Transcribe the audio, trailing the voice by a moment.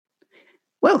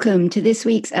Welcome to this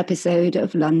week's episode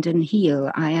of London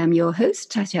Heal. I am your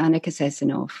host, Tatiana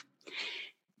Kasesinov.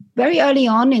 Very early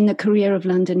on in the career of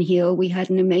London Heal, we had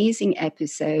an amazing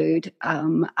episode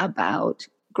about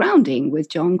grounding with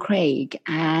John Craig.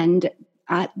 And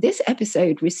this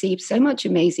episode received so much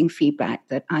amazing feedback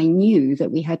that I knew that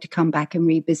we had to come back and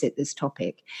revisit this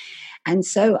topic. And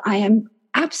so I am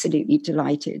absolutely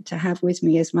delighted to have with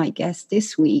me as my guest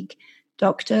this week,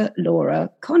 Dr.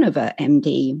 Laura Koniver,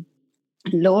 MD.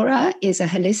 Laura is a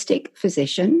holistic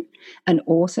physician, an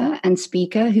author and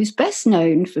speaker who's best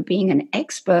known for being an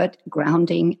expert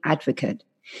grounding advocate.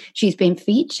 She's been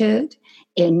featured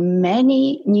in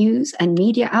many news and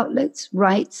media outlets,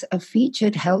 writes a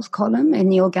featured health column in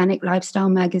the organic lifestyle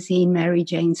magazine Mary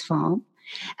Jane's Farm,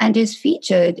 and is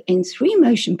featured in 3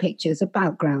 motion pictures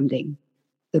about grounding: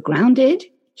 The Grounded,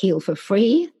 Heal for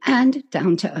Free, and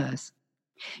Down to Earth.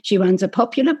 She runs a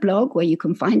popular blog where you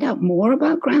can find out more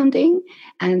about grounding,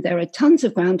 and there are tons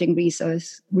of grounding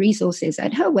resources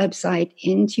at her website,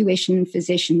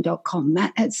 intuitionphysician.com.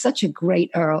 That's such a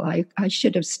great URL. I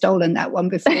should have stolen that one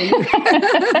before you.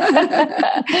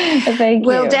 Thank you.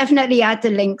 We'll definitely add the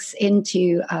links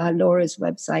into Laura's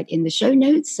website in the show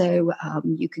notes, so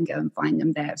you can go and find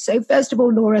them there. So first of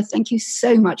all, Laura, thank you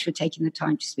so much for taking the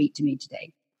time to speak to me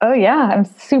today. Oh, yeah. I'm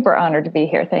super honored to be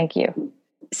here. Thank you.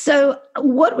 So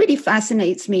what really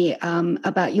fascinates me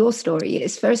about your story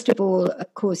is, first of all,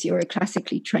 of course, you're a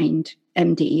classically trained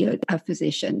MD, a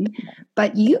physician,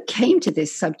 but you came to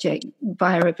this subject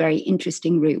via a very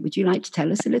interesting route. Would you like to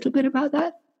tell us a little bit about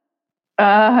that?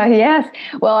 Yes.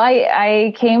 Well,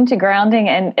 I came to grounding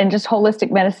and just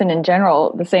holistic medicine in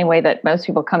general, the same way that most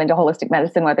people come into holistic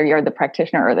medicine, whether you're the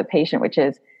practitioner or the patient, which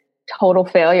is total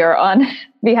failure on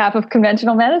behalf of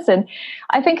conventional medicine.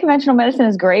 I think conventional medicine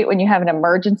is great when you have an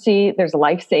emergency. There's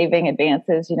life-saving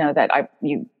advances, that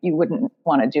you wouldn't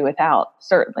want to do without,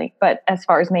 certainly. But as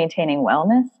far as maintaining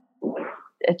wellness,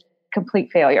 it's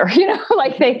complete failure.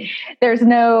 There's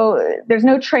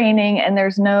no training and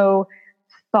there's no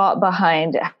thought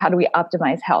behind how do we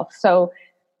optimize health. So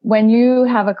when you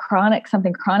have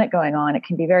something chronic going on, it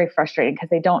can be very frustrating because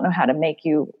they don't know how to make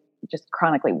you just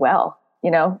chronically well.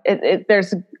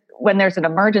 When there's an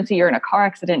emergency, you're in a car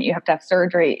accident, you have to have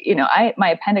surgery.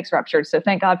 My appendix ruptured. So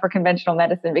thank God for conventional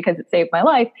medicine because it saved my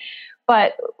life.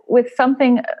 But with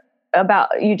something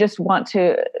about you just want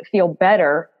to feel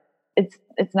better, it's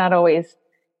not always,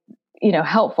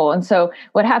 helpful. And so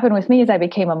what happened with me is I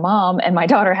became a mom and my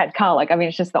daughter had colic. I mean,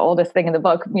 it's just the oldest thing in the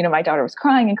book. My daughter was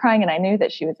crying and I knew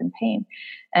that she was in pain.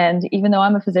 And even though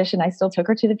I'm a physician, I still took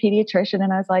her to the pediatrician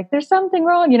and I was like, there's something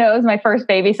wrong. It was my first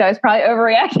baby. So I was probably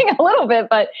overreacting a little bit,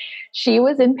 but she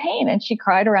was in pain and she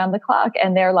cried around the clock.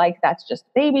 And they're like, that's just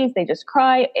babies. They just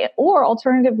cry. Or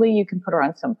alternatively, you can put her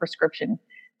on some prescription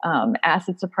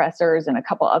acid suppressors and a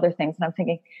couple other things. And I'm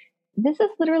thinking, this is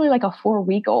literally like a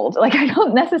 4-week-old. Like, I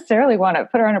don't necessarily want to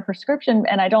put her on a prescription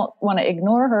and I don't want to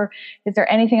ignore her. Is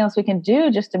there anything else we can do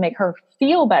just to make her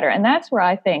feel better? And that's where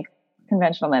I think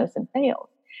conventional medicine fails.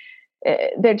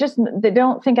 They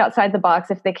don't think outside the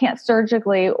box. If they can't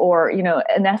surgically or,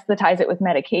 anesthetize it with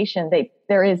medication,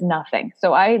 there is nothing.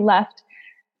 So I left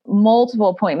multiple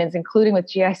appointments, including with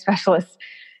GI specialists,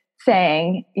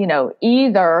 saying,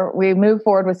 either we move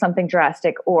forward with something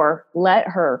drastic or let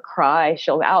her cry.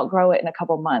 She'll outgrow it in a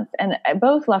couple months. And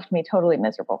both left me totally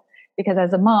miserable because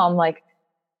as a mom, I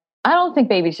don't think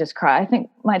babies just cry. I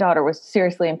think my daughter was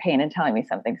seriously in pain and telling me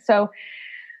something. So,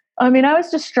 I was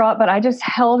distraught, but I just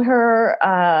held her.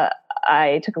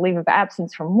 I took a leave of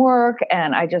absence from work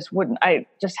and I just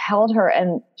held her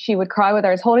and she would cry whether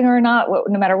I was holding her or not,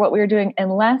 no matter what we were doing,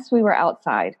 unless we were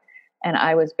outside. And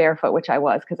I was barefoot, which I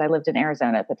was because I lived in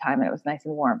Arizona at the time and it was nice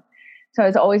and warm. So I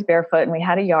was always barefoot and we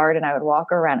had a yard and I would walk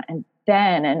her around and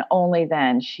then and only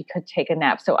then she could take a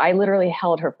nap. So I literally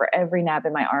held her for every nap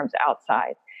in my arms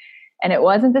outside. And it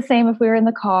wasn't the same if we were in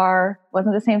the car,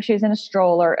 wasn't the same if she was in a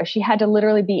stroller. She had to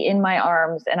literally be in my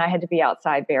arms and I had to be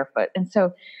outside barefoot. And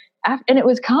so, and it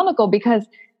was comical because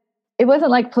it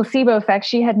wasn't like placebo effect.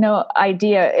 She had no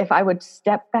idea if I would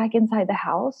step back inside the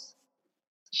house,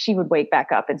 she would wake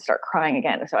back up and start crying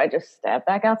again. So I just stepped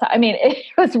back outside. It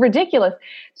was ridiculous.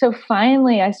 So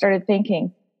finally I started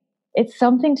thinking it's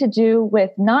something to do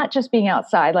with not just being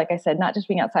outside. Like I said, not just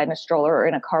being outside in a stroller or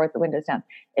in a car with the windows down.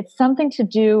 It's something to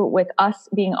do with us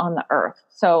being on the earth.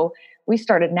 So we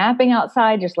started napping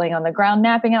outside, just laying on the ground,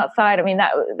 napping outside.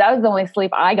 That was the only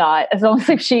sleep I got. It's the only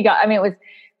sleep she got. It was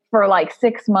for like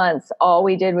 6 months. All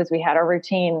we did was we had our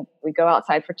routine. We'd go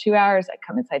outside for 2 hours. I'd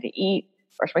come inside to eat,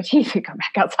 brush my teeth, we'd come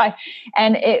back outside.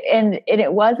 And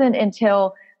it wasn't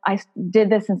until did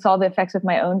this and saw the effects with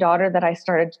my own daughter that I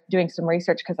started doing some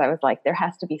research, because I was like, there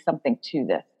has to be something to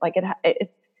this. Like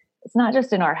it's not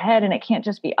just in our head, and it can't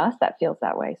just be us that feels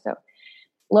that way. So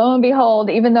lo and behold,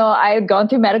 even though I had gone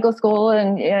through medical school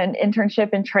and internship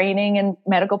and training and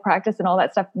medical practice and all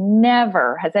that stuff,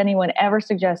 never has anyone ever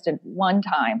suggested one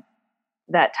time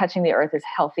that touching the earth is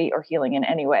healthy or healing in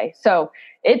any way. So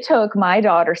it took my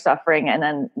daughter suffering and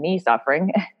then me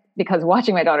suffering, because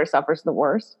watching my daughter suffer is the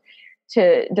worst,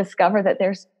 to discover that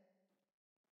there's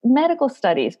medical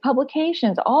studies,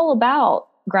 publications all about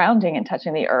grounding and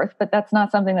touching the earth, but that's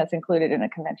not something that's included in a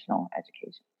conventional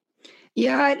education.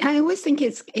 Yeah, I always think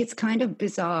it's kind of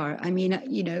bizarre. I mean,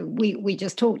 we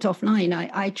just talked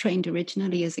offline. I trained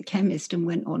originally as a chemist and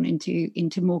went on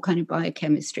into more kind of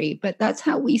biochemistry, but that's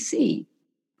how we see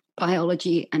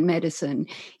biology and medicine,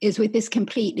 is with this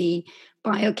completely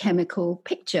biochemical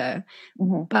picture.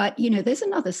 Mm-hmm. But there's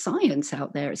another science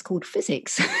out there. It's called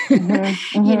physics.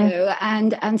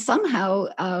 And somehow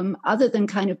other than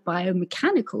kind of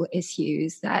biomechanical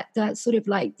issues, that sort of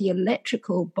like the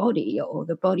electrical body or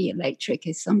the body electric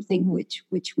is something which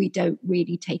we don't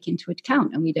really take into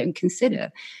account and we don't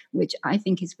consider, which I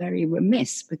think is very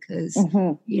remiss, because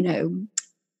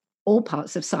all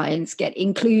parts of science get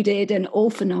included and all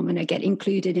phenomena get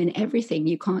included in everything.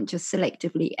 You can't just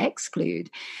selectively exclude.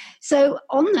 So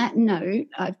on that note,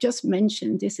 I've just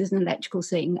mentioned this is an electrical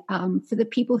thing. For the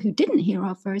people who didn't hear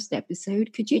our first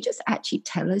episode, could you just actually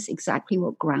tell us exactly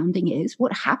what grounding is?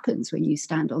 What happens when you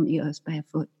stand on the earth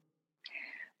barefoot?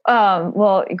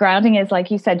 Well, grounding is, like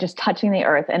you said, just touching the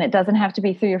earth, and it doesn't have to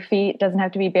be through your feet. It doesn't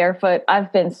have to be barefoot.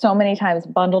 I've been so many times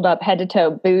bundled up head to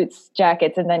toe, boots,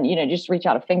 jackets, and then, just reach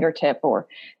out a fingertip so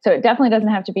it definitely doesn't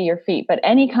have to be your feet, but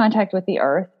any contact with the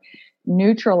earth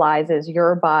neutralizes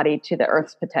your body to the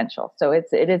earth's potential. So it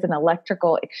is an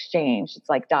electrical exchange. It's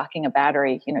like docking a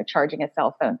battery, charging a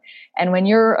cell phone. And when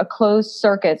you're a closed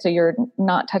circuit, so you're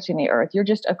not touching the earth, you're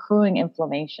just accruing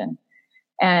inflammation.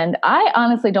 And I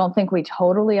honestly don't think we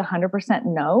totally 100%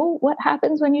 know what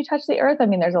happens when you touch the earth. I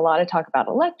mean, there's a lot of talk about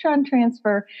electron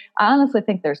transfer. I honestly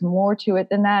think there's more to it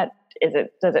than that.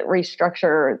 Does it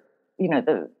restructure,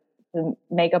 the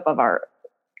makeup of our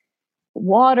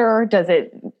water? Does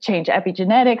it change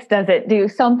epigenetics? Does it do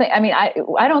something? I mean,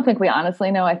 I don't think we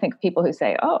honestly know. I think people who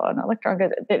say, oh, an electron,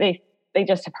 they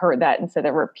just have heard that, and so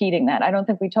they're repeating that. I don't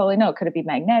think we totally know. Could it be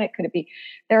magnetic? Could it be?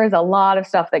 There is a lot of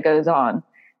stuff that goes on.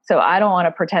 So I don't want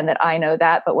to pretend that I know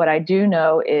that, but what I do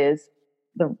know is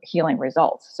the healing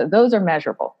results. So those are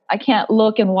measurable. I can't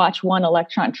look and watch one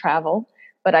electron travel,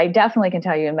 but I definitely can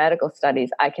tell you in medical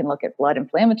studies, I can look at blood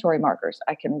inflammatory markers.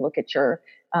 I can look at your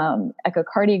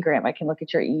echocardiogram. I can look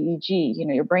at your EEG,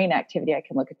 your brain activity. I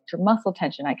can look at your muscle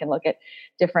tension. I can look at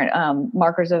different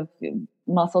markers of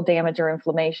muscle damage or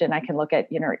inflammation. I can look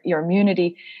at your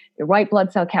immunity, your white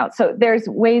blood cell count. So there's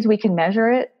ways we can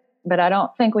measure it, but I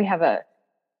don't think we have a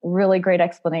really great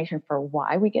explanation for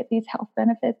why we get these health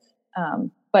benefits.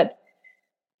 But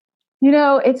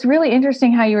it's really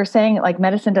interesting how you were saying, like,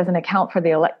 medicine doesn't account for the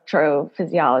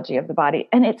electrophysiology of the body.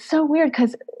 And it's so weird,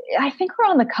 because I think we're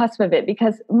on the cusp of it,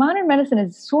 because modern medicine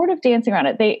is sort of dancing around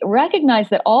it. They recognize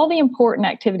that all the important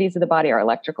activities of the body are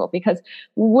electrical, because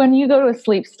when you go to a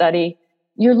sleep study,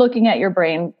 you're looking at your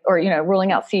brain, or,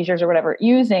 ruling out seizures or whatever,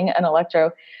 using an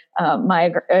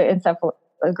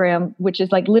electroencephalogram, which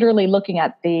is like literally looking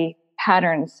at the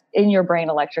patterns in your brain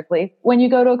electrically. When you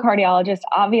go to a cardiologist,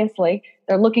 obviously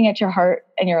they're looking at your heart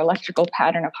and your electrical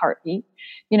pattern of heartbeat.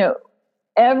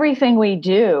 Everything we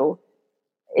do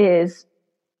is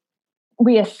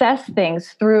we assess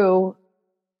things through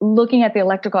looking at the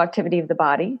electrical activity of the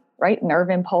body, right?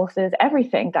 Nerve impulses,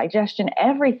 everything, digestion,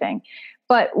 everything.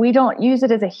 But we don't use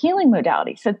it as a healing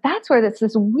modality. So that's where there's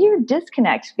this weird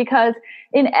disconnect, because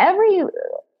in every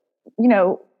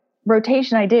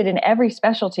rotation I did in every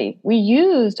specialty, we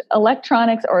used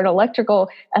electronics or an electrical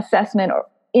assessment or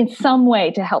in some way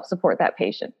to help support that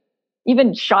patient,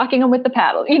 even shocking them with the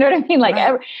paddle. You know what I mean? Like,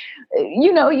 right.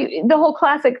 The whole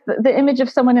classic, the image of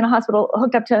someone in a hospital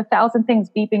hooked up to 1,000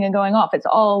 things beeping and going off. It's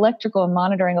all electrical and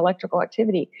monitoring electrical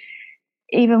activity.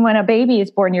 Even when a baby is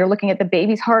born, you're looking at the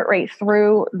baby's heart rate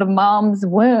through the mom's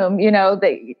womb.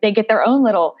 They get their own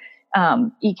little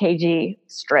EKG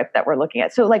strip that we're looking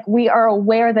at. So like, we are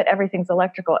aware that everything's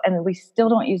electrical, and we still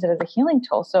don't use it as a healing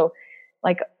tool. So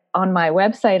like on my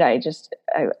website,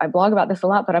 I blog about this a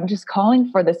lot, but I'm just calling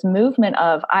for this movement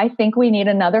of, I think we need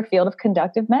another field of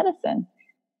conductive medicine.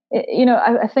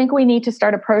 I think we need to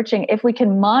start approaching, if we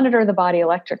can monitor the body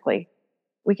electrically,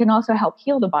 we can also help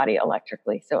heal the body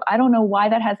electrically. So I don't know why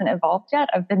that hasn't evolved yet.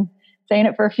 I've been saying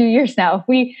it for a few years now.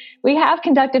 We have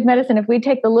conductive medicine. If we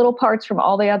take the little parts from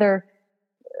all the other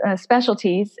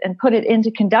specialties and put it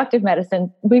into conductive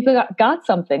medicine, we've got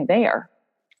something there.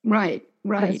 Right.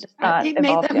 That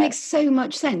Yet. makes so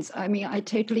much sense. I mean, I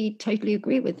totally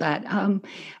agree with that.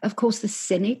 Of course, the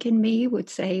cynic in me would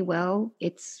say, well,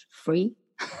 it's free.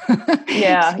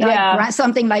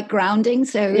 Something like grounding.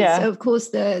 So of course,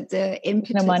 the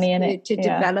impetus to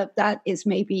develop that is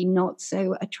maybe not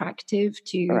so attractive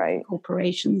to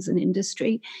corporations and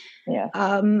industry. Yeah.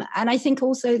 And I think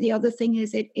also the other thing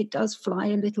is it does fly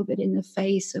a little bit in the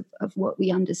face of what we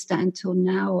understand till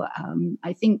now.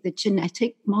 I think the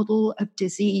genetic model of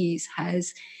disease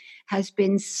has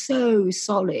been so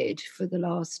solid for the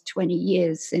last 20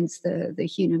 years since the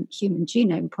Human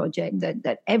Genome Project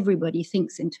that everybody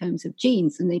thinks in terms of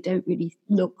genes, and they don't really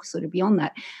look sort of beyond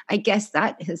that. I guess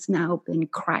that has now been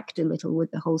cracked a little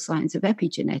with the whole science of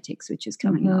epigenetics, which is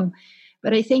coming up.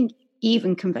 But I think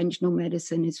even conventional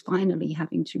medicine is finally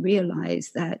having to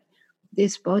realize that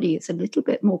this body is a little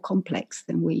bit more complex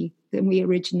than we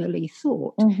originally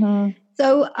thought.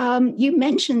 So you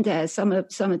mentioned there some of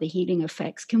the healing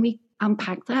effects. Can we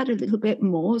unpack that a little bit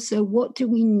more? So what do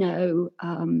we know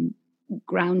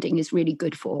grounding is really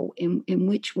good for? In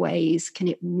which ways can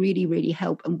it really, really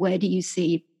help? And where do you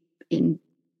see in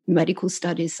medical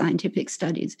studies, scientific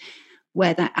studies,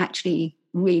 where that actually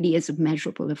really is a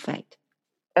measurable effect?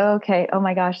 Okay. Oh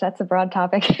my gosh, that's a broad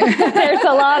topic. There's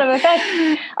a lot of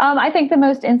effects. I think the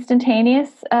most instantaneous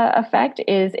effect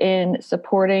is in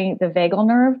supporting the vagal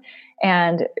nerve,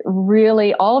 and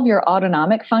really all of your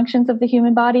autonomic functions of the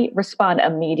human body respond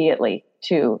immediately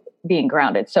to being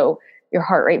grounded. So your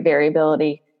heart rate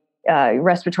variability,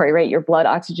 respiratory rate, your blood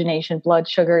oxygenation, blood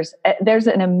sugars, there's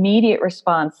an immediate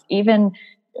response. Even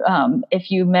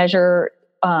if you measure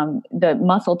the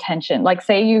muscle tension, like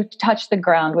say you touch the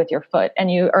ground with your foot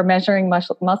and you are measuring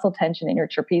muscle tension in your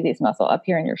trapezius muscle up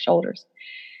here in your shoulders,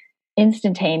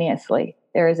 instantaneously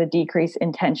there is a decrease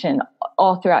in tension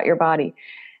all throughout your body.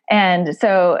 And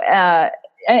so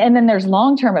and then there's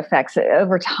long-term effects.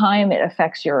 Over time it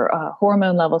affects your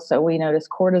hormone levels. So we notice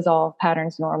cortisol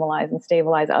patterns normalize and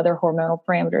stabilize, other hormonal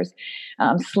parameters.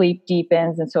 Sleep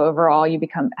deepens, and so overall you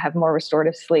have more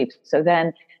restorative sleep. So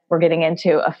then we're getting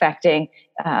into affecting,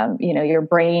 your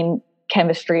brain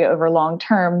chemistry over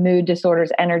long-term, mood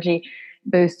disorders, energy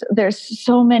boost. There's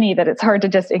so many that it's hard to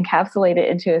just encapsulate it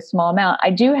into a small amount. I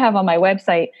do have on my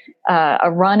website a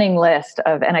running list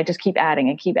of, and I just keep adding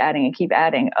and keep adding and keep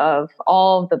adding, of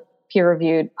all the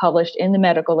peer-reviewed, published in the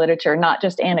medical literature, not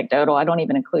just anecdotal. I don't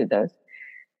even include those.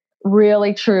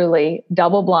 Really, truly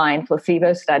double-blind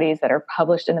placebo studies that are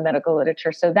published in the medical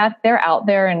literature. So that they're out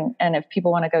there. And if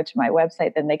people want to go to my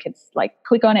website, then they could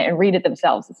click on it and read it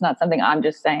themselves. It's not something I'm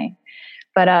just saying.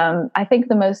 But I think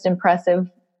the most impressive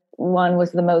one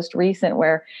was the most recent,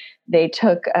 where they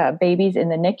took babies in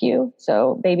the NICU.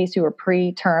 So babies who were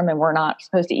preterm and were not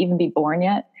supposed to even be born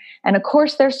yet. And of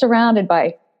course they're surrounded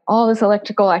by all this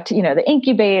electrical activity, the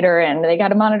incubator, and they got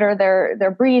to monitor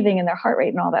their breathing and their heart rate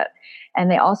and all that. And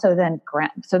they also then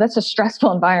so that's a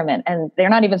stressful environment, and they're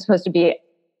not even supposed to be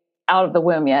out of the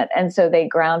womb yet. And so they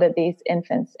grounded these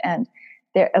infants, and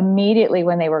they're immediately,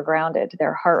 when they were grounded,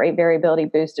 their heart rate variability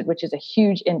boosted, which is a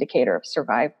huge indicator of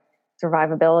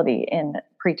survivability in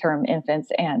preterm infants.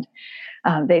 And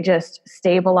they just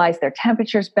stabilized their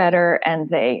temperatures better, and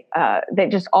they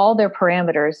just, all their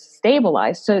parameters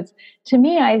stabilized. So to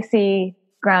me, I see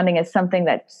grounding as something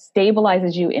that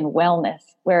stabilizes you in wellness,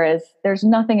 whereas there's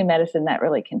nothing in medicine that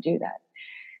really can do that.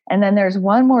 And then there's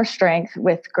one more strength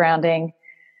with grounding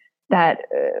that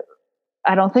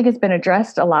I don't think it's been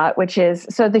addressed a lot, which is,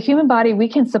 so the human body, we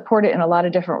can support it in a lot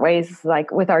of different ways.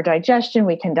 Like with our digestion,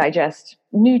 we can digest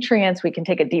nutrients, we can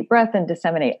take a deep breath and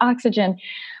disseminate oxygen.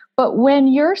 But when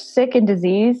you're sick and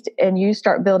diseased and you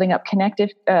start building up connective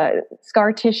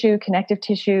scar tissue, connective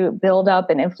tissue buildup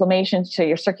and inflammation, so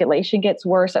your circulation gets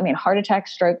worse. I mean, heart attack,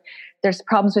 stroke, there's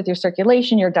problems with your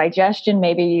circulation, your digestion.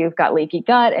 Maybe you've got leaky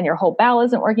gut and your whole bowel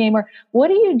isn't working anymore. What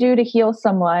do you do to heal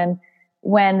someone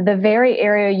when the very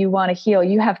area you want to heal,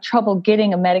 you have trouble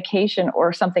getting a medication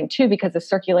or something too, because the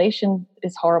circulation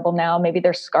is horrible now? Maybe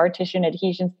there's scar tissue and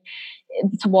adhesions.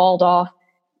 It's walled off.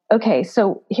 Okay,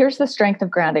 so here's the strength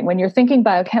of grounding. When you're thinking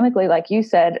biochemically, like you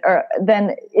said,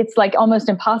 then it's like almost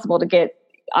impossible to get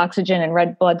oxygen and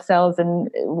red blood cells and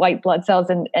white blood cells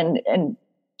and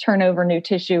turn over new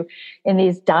tissue in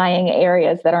these dying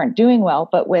areas that aren't doing well.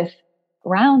 But with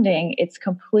grounding, it's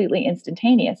completely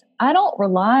instantaneous. I don't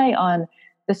rely on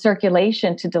the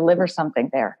circulation to deliver something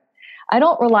there. I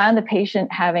don't rely on the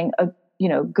patient having a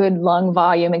good lung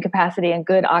volume and capacity and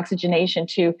good oxygenation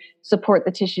to support the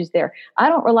tissues there. I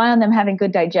don't rely on them having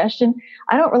good digestion.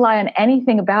 I don't rely on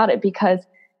anything about it, because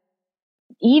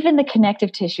even the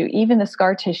connective tissue, even the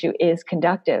scar tissue is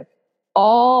conductive.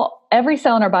 Every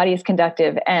cell in our body is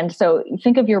conductive. And so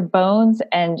think of your bones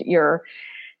and your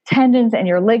tendons and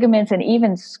your ligaments and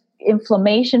even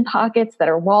inflammation pockets that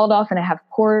are walled off and have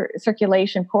poor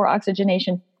circulation, poor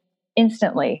oxygenation.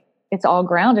 Instantly, it's all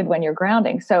grounded when you're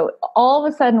grounding. So all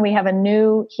of a sudden we have a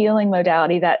new healing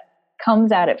modality that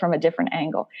comes at it from a different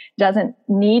angle. Doesn't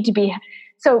need to be.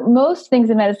 So most things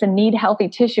in medicine need healthy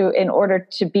tissue in order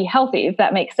to be healthy, if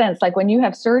that makes sense. Like when you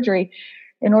have surgery,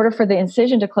 in order for the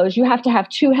incision to close, you have to have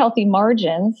two healthy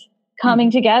margins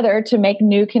coming together to make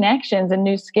new connections and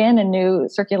new skin and new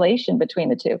circulation between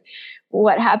the two.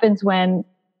 What happens when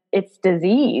it's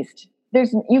diseased?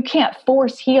 You can't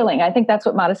force healing. I think that's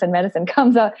what modern medicine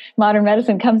comes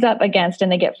up against,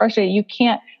 and they get frustrated. You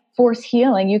can't force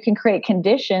healing. You can create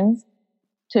conditions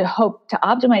to hope to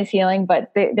optimize healing,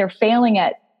 but they're failing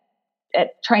at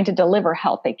trying to deliver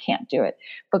health. They can't do it.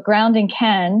 But grounding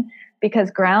can, because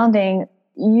grounding,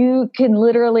 you can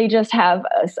literally just have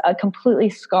a completely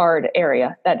scarred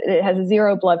area that it has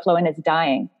zero blood flow and it's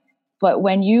dying. But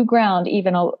when you ground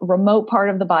even a remote part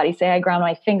of the body, say I ground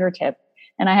my fingertip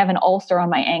and I have an ulcer on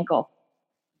my ankle,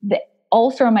 the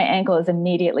ulcer on my ankle is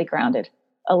immediately grounded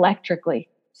electrically.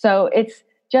 So it's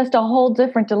just a whole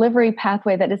different delivery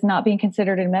pathway that is not being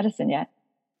considered in medicine yet.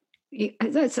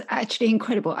 That's actually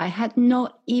incredible. I had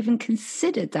not even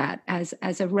considered that as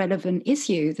a relevant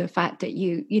issue. The fact that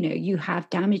you have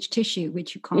damaged tissue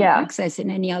which you can't access in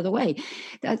any other way.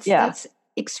 That's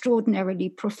extraordinarily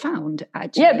profound,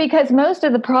 actually. Yeah, because most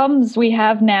of the problems we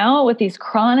have now with these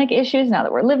chronic issues, now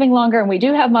that we're living longer, and we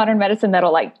do have modern medicine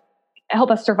that'll like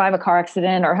help us survive a car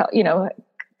accident or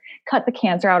cut the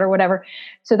cancer out or whatever.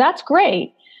 So that's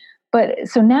great. But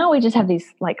so now we just have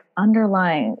these like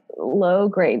underlying low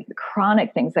grade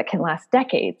chronic things that can last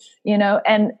decades,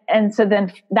 and so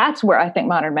then that's where I think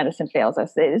modern medicine fails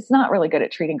us. It's not really good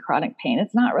at treating chronic pain.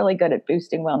 It's not really good at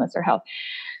boosting wellness or health.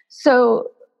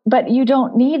 So, but you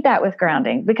don't need that with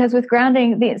grounding, because with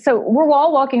grounding, so we're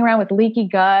all walking around with leaky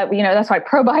gut. That's why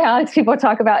probiotics, people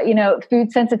talk about,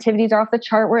 food sensitivities are off the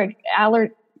chart. We're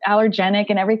allergenic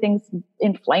and everything's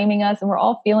inflaming us, and we're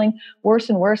all feeling worse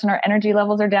and worse, and our energy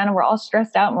levels are down, and we're all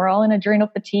stressed out, and we're all in adrenal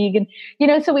fatigue, and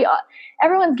so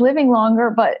everyone's living longer,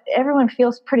 but everyone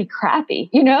feels pretty crappy,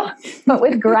 But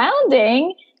with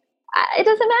grounding, it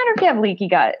doesn't matter if you have leaky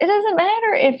gut. It doesn't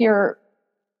matter if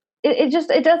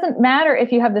it doesn't matter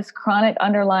if you have this chronic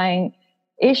underlying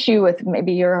issue with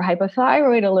maybe your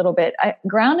hypothyroid a little bit.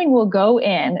 Grounding will go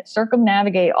in,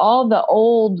 circumnavigate all the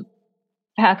old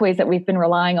pathways that we've been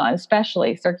relying on,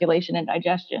 especially circulation and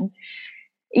digestion.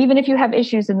 Even if you have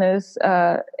issues in those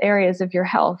areas of your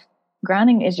health,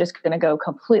 grounding is just going to go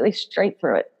completely straight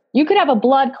through it. You could have a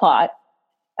blood clot.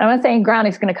 I'm not saying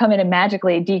grounding is going to come in and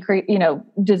magically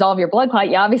dissolve your blood clot.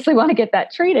 You obviously want to get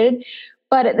that treated.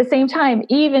 But at the same time,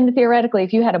 even theoretically,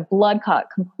 if you had a blood clot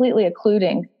completely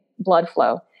occluding blood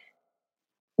flow,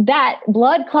 that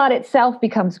blood clot itself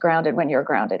becomes grounded when you're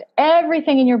grounded.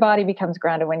 Everything in your body becomes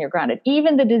grounded when you're grounded.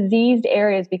 Even the diseased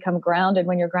areas become grounded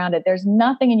when you're grounded. There's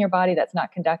nothing in your body that's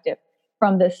not conductive.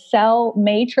 From the cell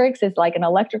matrix is like an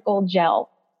electrical gel.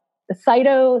 The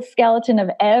cytoskeleton of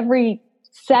every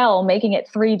cell, making it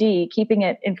 3D, keeping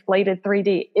it inflated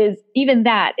 3D, is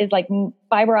like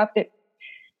fiber optic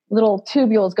little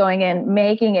tubules going in,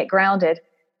 making it grounded.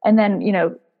 And then,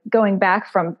 going back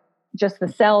from just the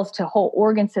cells to whole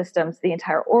organ systems, the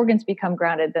entire organs become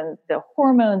grounded. Then the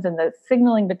hormones and the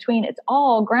signaling between, it's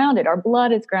all grounded. Our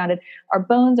blood is grounded. Our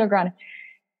bones are grounded.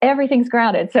 Everything's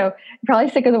grounded. So you're probably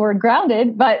sick of the word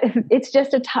grounded, but it's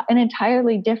just an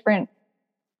entirely different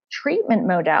treatment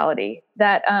modality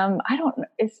that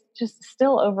it's just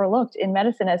still overlooked in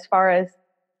medicine as far as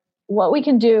what we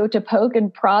can do to poke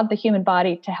and prod the human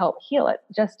body to help heal it.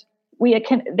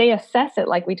 They assess it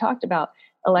like we talked about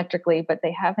electrically, but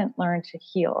they haven't learned to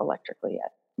heal electrically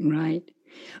yet. Right.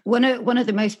 One of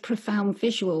the most profound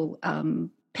visual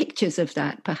pictures of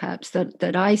that, perhaps,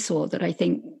 that I saw, that I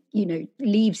think,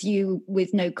 leaves you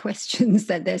with no questions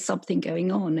that there's something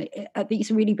going on, are these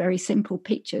really very simple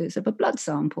pictures of a blood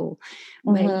sample,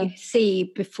 where you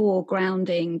see before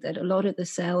grounding that a lot of the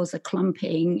cells are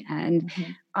clumping. And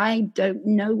I don't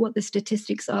know what the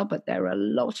statistics are, but there are a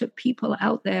lot of people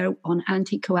out there on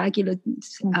anticoagulant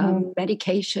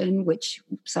medication,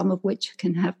 some of which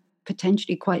can have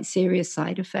potentially quite serious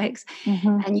side effects.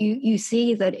 And you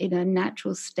see that in a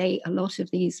natural state, a lot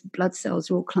of these blood cells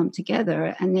are all clumped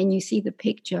together. And then you see the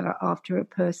picture after a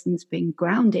person's been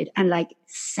grounded, and like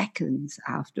seconds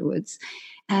afterwards,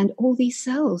 and all these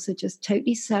cells are just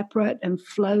totally separate and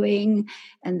flowing.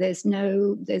 And there's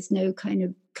no kind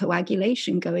of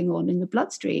coagulation going on in the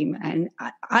bloodstream. And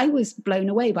I was blown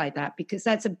away by that, because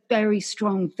that's a very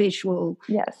strong visual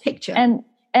picture.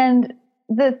 And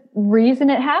the reason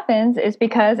it happens is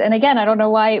because, and again, I don't know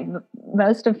why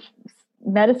most of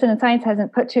medicine and science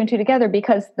hasn't put 2 and 2 together,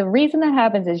 because the reason that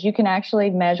happens is you can actually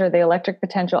measure the electric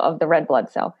potential of the red blood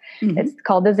cell. Mm-hmm. It's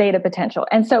called the zeta potential.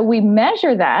 And so we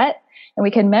measure that, and we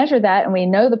can measure that, and we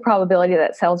know the probability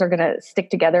that cells are going to stick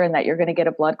together and that you're going to get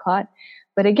a blood clot.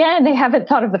 But again, they haven't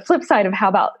thought of the flip side of how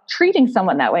about treating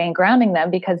someone that way and grounding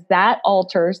them, because that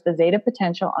alters the zeta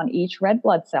potential on each red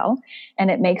blood cell,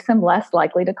 and it makes them less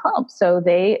likely to clump. So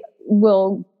they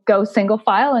will go single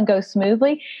file and go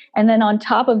smoothly. And then on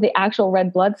top of the actual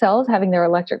red blood cells having their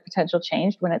electric potential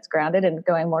changed when it's grounded and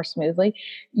going more smoothly,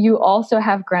 you also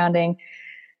have grounding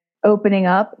opening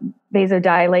up,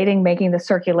 vasodilating, making the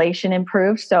circulation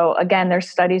improve. So again, there's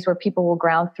studies where people will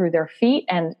ground through their feet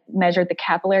and measure the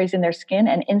capillaries in their skin,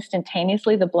 and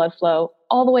instantaneously the blood flow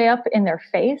all the way up in their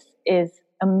face is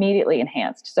immediately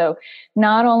enhanced. So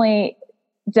not only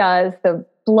does the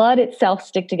blood itself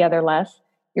stick together less,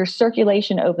 your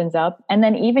circulation opens up, and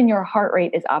then even your heart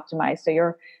rate is optimized. So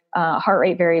your heart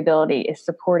rate variability is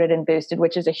supported and boosted,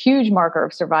 which is a huge marker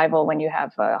of survival when you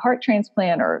have a heart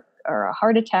transplant or a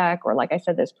heart attack, or like I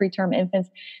said, those preterm infants.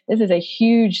 This is a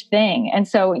huge thing. And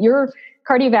so your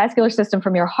cardiovascular system,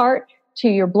 from your heart to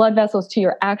your blood vessels to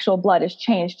your actual blood, is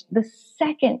changed the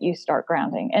second you start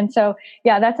grounding. And so,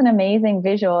 yeah, that's an amazing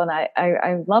visual. And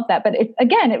I love that. But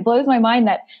it blows my mind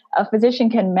that a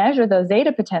physician can measure those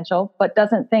zeta potential, but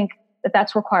doesn't think that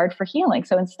that's required for healing.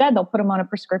 So instead, they'll put them on a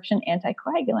prescription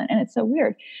anticoagulant. And it's so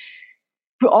weird.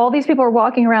 All these people are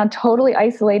walking around totally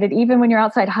isolated, even when you're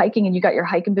outside hiking and you got your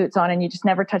hiking boots on and you just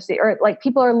never touch the earth. Like,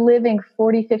 people are living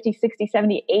 40, 50, 60,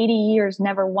 70, 80 years,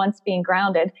 never once being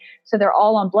grounded. So they're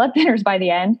all on blood thinners by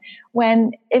the end,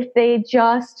 when if they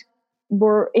just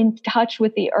were in touch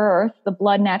with the earth, the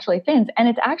blood naturally thins. And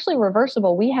it's actually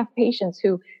reversible. We have patients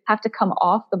who have to come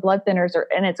off the blood thinners,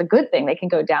 and it's a good thing. They can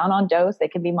go down on dose, they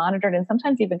can be monitored, and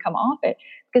sometimes even come off it,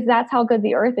 because that's how good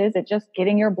the earth is at just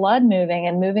getting your blood moving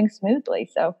and moving smoothly.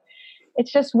 So it's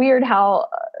just weird how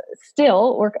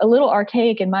still we're a little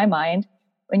archaic in my mind.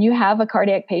 When you have a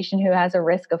cardiac patient who has a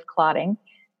risk of clotting,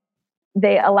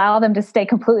 they allow them to stay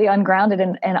completely ungrounded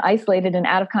and isolated and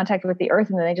out of contact with the earth,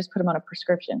 and then they just put them on a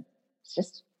prescription. It's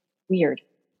just weird.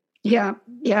 Yeah,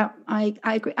 I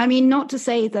agree. I mean, not to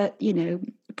say that,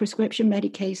 prescription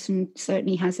medication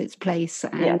certainly has its place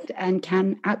and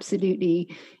can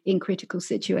absolutely, in critical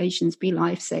situations, be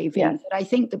life-saving. Yes. But I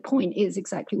think the point is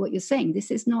exactly what you're saying. This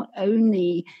is not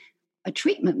only a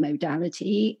treatment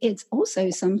modality, it's also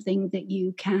something that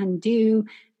you can do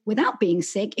without being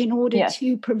sick in order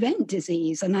to prevent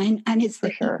disease. And it's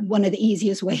one of the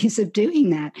easiest ways of doing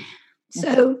that.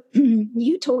 So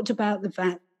you talked about the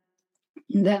fact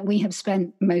that we have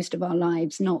spent most of our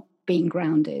lives not being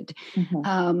grounded.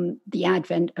 Mm-hmm. The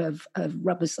advent of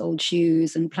rubber-soled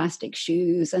shoes and plastic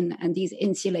shoes and these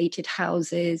insulated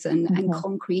houses and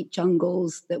concrete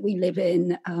jungles that we live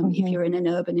in, if you're in an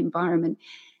urban environment.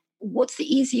 What's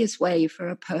the easiest way for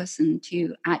a person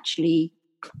to actually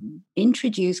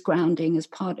introduce grounding as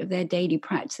part of their daily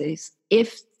practice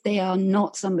if they are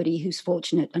not somebody who's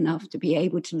fortunate enough to be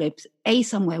able to live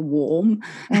somewhere warm,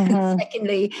 and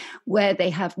secondly, where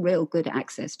they have real good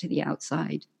access to the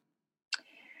outside?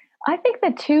 I think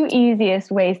the 2 easiest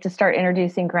ways to start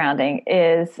introducing grounding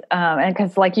is, and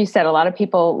because like you said, a lot of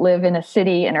people live in a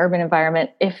city, an urban environment.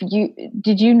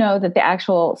 Did you know that the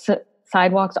actual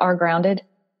sidewalks are grounded?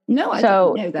 No, I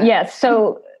didn't know that. Yes.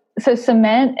 So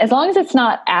cement, as long as it's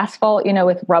not asphalt,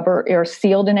 with rubber or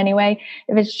sealed in any way,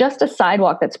 if it's just a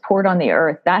sidewalk that's poured on the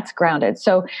earth, that's grounded.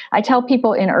 So I tell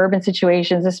people in urban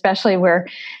situations, especially where,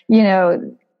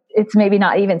 it's maybe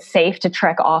not even safe to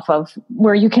trek off of,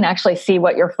 where you can actually see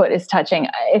what your foot is touching.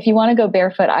 If you want to go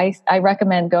barefoot, I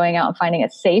recommend going out and finding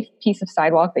a safe piece of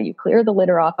sidewalk that you clear the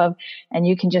litter off of, and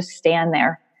you can just stand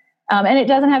there. And it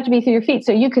doesn't have to be through your feet.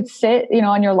 So you could sit,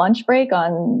 on your lunch break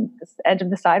on the edge of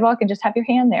the sidewalk and just have your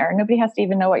hand there. Nobody has to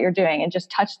even know what you're doing, and just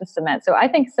touch the cement. So I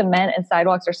think cement and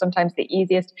sidewalks are sometimes the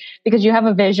easiest, because you have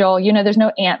a visual, there's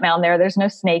no ant mound there. There's no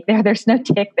snake there. There's no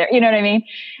tick there. You know what I mean?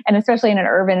 And especially in an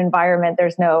urban environment,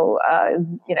 there's no,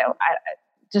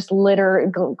 just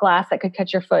litter, glass that could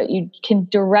cut your foot. You can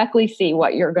directly see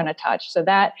what you're going to touch. So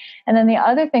that, and then the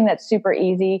other thing that's super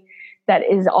easy that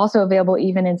is also available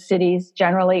even in cities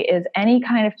generally is any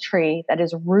kind of tree that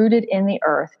is rooted in the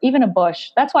earth, even a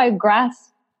bush. That's why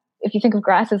grass if you think of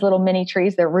grass as little mini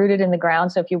trees, they're rooted in the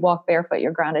ground. So if you walk barefoot,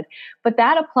 you're grounded. But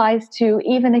that applies to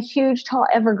even a huge, tall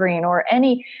evergreen or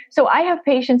any. So I have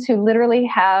patients who literally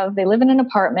they live in an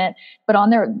apartment, but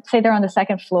say they're on the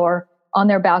second floor, on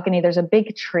their balcony, there's a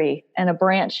big tree and a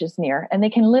branch is near, and they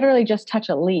can literally just touch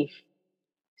a leaf.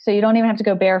 So you don't even have to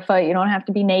go barefoot. You don't have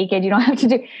to be naked. You don't have to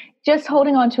do just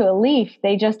holding onto a leaf.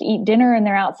 They just eat dinner and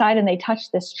they're outside and they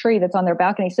touch this tree that's on their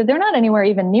balcony. So they're not anywhere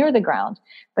even near the ground,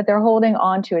 but they're holding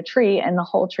onto a tree and the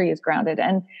whole tree is grounded.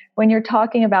 And when you're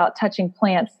talking about touching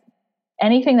plants,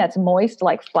 anything that's moist,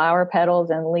 like flower petals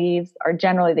and leaves, are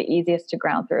generally the easiest to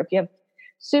ground through. If you have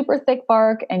super thick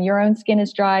bark and your own skin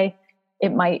is dry,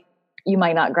 you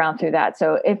might not ground through that.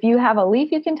 So if you have a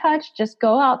leaf you can touch, just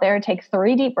go out there, take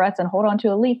 3 deep breaths and hold on to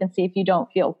a leaf and see if you don't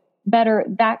feel better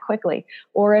that quickly.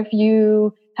 Or if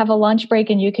you have a lunch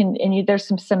break and there's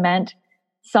some cement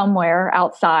somewhere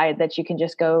outside that you can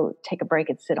just go take a break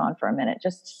and sit on for a minute.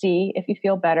 Just see if you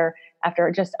feel better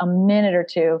after just a minute or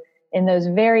two in those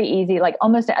very easy, like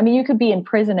you could be in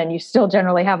prison and you still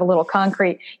generally have a little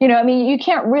concrete, you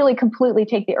can't really completely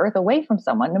take the earth away from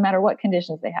someone no matter what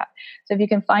conditions they have. So if you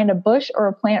can find a bush or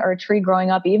a plant or a tree growing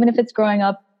up, even if it's growing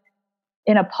up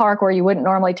in a park where you wouldn't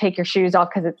normally take your shoes off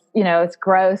because it's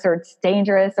gross or it's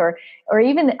dangerous, or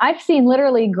even I've seen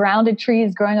literally grounded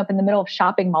trees growing up in the middle of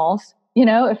shopping malls.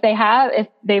 If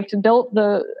they've built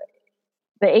the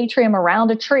atrium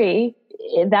around a tree,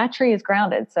 that tree is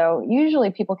grounded. So usually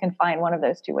people can find one of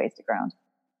those 2 ways to ground.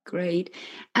 Great.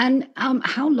 And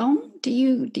how long do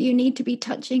you need to be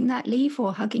touching that leaf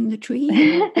or hugging the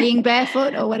tree or being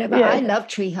barefoot or whatever? Yeah. I love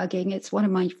tree hugging. It's one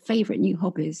of my favorite new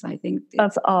hobbies. I think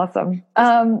that's awesome. It's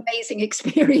an amazing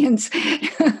experience.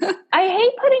 I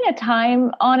hate putting a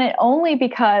time on it only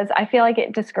because I feel like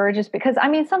it discourages, because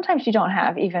sometimes you don't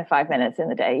have even 5 minutes in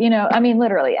the day,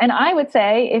 literally. And I would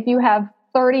say if you have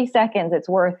 30 seconds, it's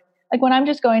worth, like when I'm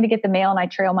just going to get the mail and I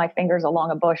trail my fingers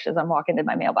along a bush as I'm walking to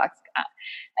my mailbox,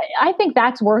 I think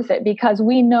that's worth it, because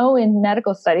we know in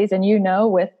medical studies, and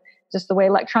with just the way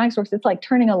electronics works, it's like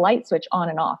turning a light switch on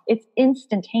and off. It's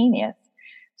instantaneous.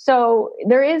 So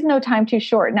there is no time too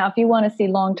short. Now, if you want to see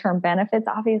long-term benefits,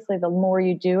 obviously the more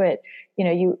you do it,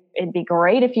 it'd be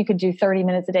great if you could do 30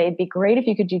 minutes a day. It'd be great if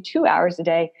you could do 2 hours a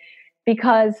day,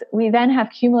 because we then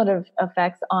have cumulative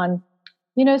effects on,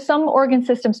 some organ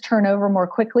systems turn over more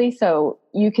quickly. So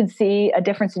you can see a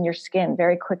difference in your skin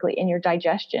very quickly, in your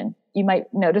digestion. You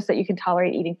might notice that you can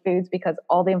tolerate eating foods because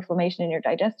all the inflammation in your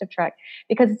digestive tract,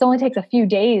 because it only takes a few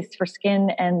days for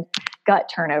skin and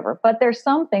gut turnover. But there's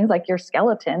some things like your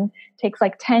skeleton takes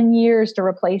like 10 years to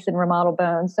replace and remodel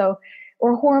bones. So,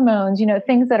 or hormones,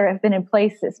 things that have been in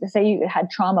place. Say you had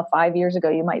trauma 5 years ago,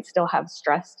 you might still have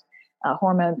stressed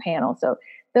hormone panel. So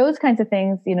those kinds of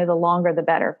things, the longer the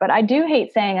better. But I do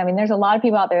hate saying, there's a lot of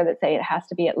people out there that say it has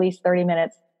to be at least 30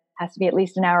 minutes, has to be at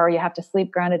least an hour, or you have to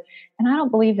sleep grounded. And I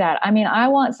don't believe that. I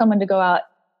want someone to go out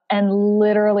and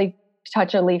literally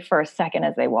touch a leaf for a second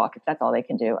as they walk, if that's all they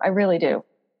can do. I really do.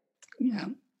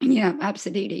 Yeah,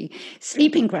 absolutely.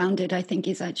 Sleeping grounded, I think,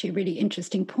 is actually a really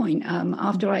interesting point.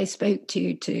 After I spoke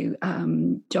to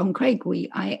John Craig,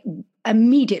 I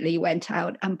immediately went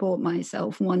out and bought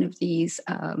myself one of these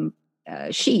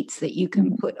sheets that you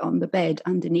can put on the bed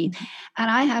underneath.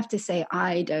 And I have to say,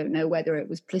 I don't know whether it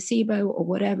was placebo or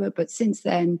whatever, but since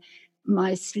then,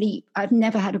 my sleep, I've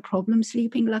never had a problem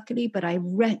sleeping, luckily, but I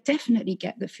definitely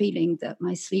get the feeling that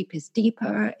my sleep is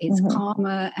deeper, it's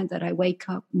calmer, and that I wake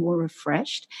up more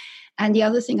refreshed. And the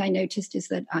other thing I noticed is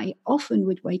that I often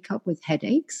would wake up with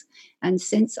headaches. And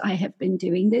since I have been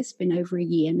doing this, been over a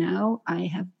year now, I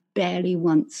have barely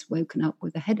once woken up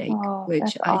with a headache,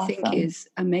 which I think is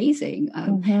amazing.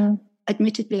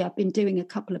 Admittedly, I've been doing a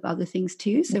couple of other things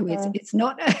too, so it's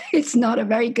not a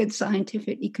very good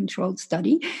scientifically controlled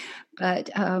study, but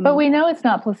we know it's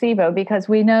not placebo, because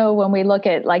we know when we look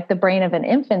at like the brain of an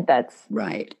infant that's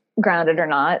right, grounded or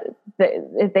not,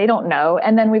 they don't know.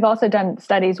 And then we've also done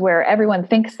studies where everyone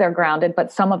thinks they're grounded,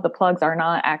 but some of the plugs are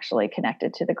not actually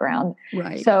connected to the ground.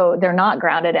 Right. So they're not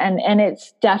grounded, and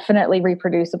it's definitely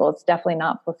reproducible. It's definitely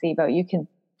not placebo. You can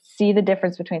see the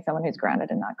difference between someone who's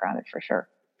grounded and not grounded for sure.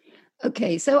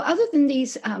 Okay, so other than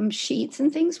these sheets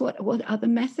and things, what other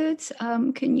methods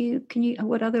can you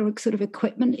what other sort of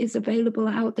equipment is available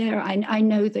out there? I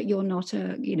know that you're not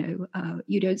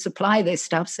you don't supply this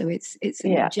stuff, so it's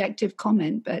an objective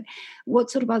comment. But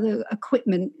what sort of other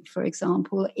equipment, for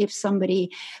example, if somebody,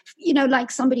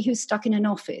 like somebody who's stuck in an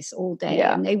office all day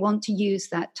and they want to use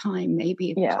that time,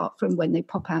 maybe apart from when they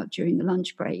pop out during the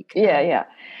lunch break?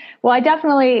 Well, I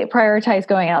definitely prioritize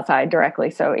going outside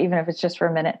directly. So even if it's just for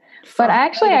a minute. But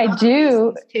actually I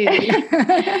do.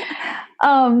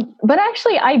 But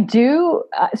actually I do.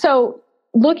 So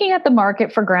looking at the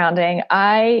market for grounding,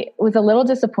 I was a little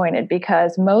disappointed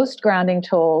because most grounding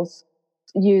tools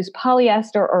use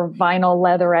polyester or vinyl,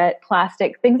 leatherette,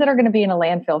 plastic, things that are going to be in a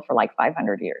landfill for like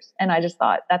 500 years. And I just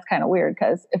thought that's kind of weird,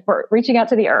 because if we're reaching out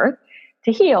to the earth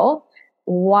to heal,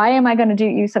 why am I going to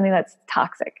use something that's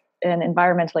toxic and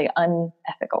environmentally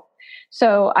unethical?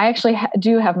 So I actually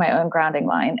do have my own grounding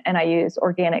line, and I use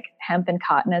organic hemp and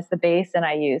cotton as the base, and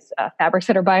I use fabrics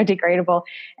that are biodegradable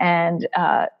and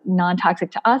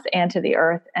non-toxic to us and to the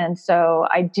earth. And so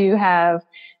I do have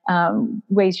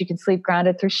ways you can sleep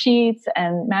grounded through sheets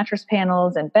and mattress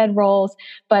panels and bed rolls.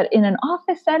 But in an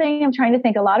office setting, I'm trying to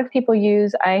think, a lot of people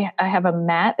use, I have a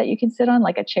mat that you can sit on,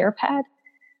 like a chair pad.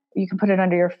 You can put it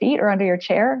under your feet or under your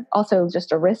chair. Also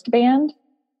just a wristband.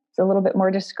 It's a little bit more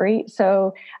discreet.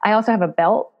 So I also have a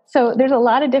belt. So there's a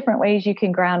lot of different ways you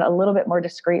can ground a little bit more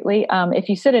discreetly. If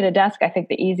you sit at a desk, I think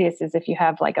the easiest is if you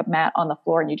have like a mat on the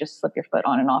floor and you just slip your foot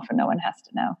on and off and no one has to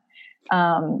know.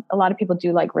 A lot of people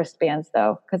do like wristbands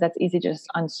though, because that's easy to just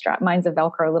unstrap. Mine's a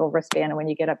Velcro little wristband, and when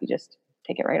you get up, you just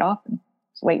take it right off, and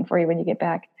it's waiting for you when you get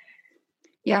back.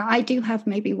 Yeah, I do have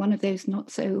maybe one of those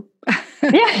not so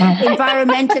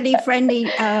environmentally friendly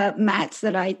mats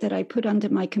that I put under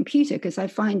my computer, because I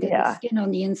find that the skin on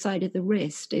the inside of the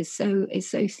wrist is so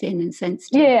thin and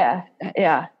sensitive.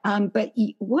 Yeah. But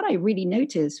what I really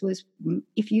noticed was,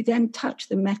 if you then touch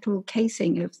the metal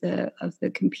casing of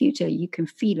the computer, you can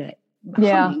feel it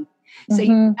humming. So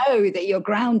you know that you're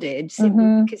grounded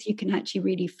simply because you can actually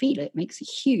really feel it. It makes a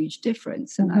huge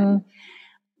difference. And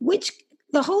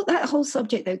that whole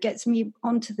subject, though, gets me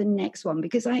onto the next one,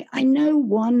 because I know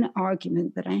one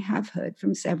argument that I have heard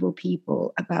from several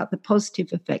people about the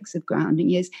positive effects of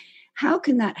grounding is, how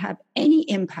can that have any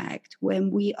impact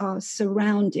when we are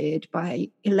surrounded by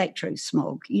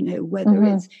electrosmog, whether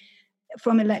it's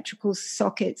from electrical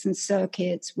sockets and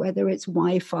circuits, whether it's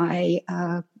Wi-Fi,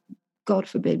 God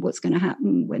forbid what's going to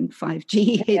happen when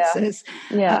 5G hits us.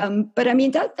 But I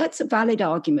mean, that's a valid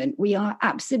argument. We are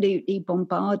absolutely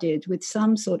bombarded with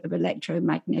some sort of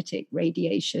electromagnetic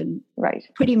radiation,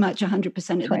 pretty much 100%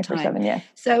 of the time. Yeah.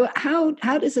 So how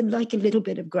does a little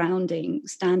bit of grounding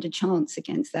stand a chance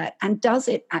against that? And does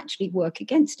it actually work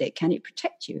against it? Can it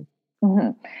protect you?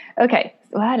 Okay.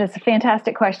 Well, that is a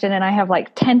fantastic question. And I have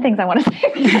like 10 things I want to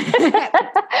say.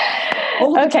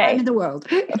 All the time in the world.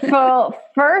 Well,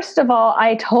 first of all,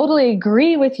 I totally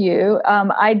agree with you.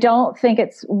 I don't think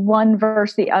it's one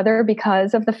versus the other,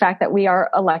 because of the fact that we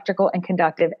are electrical and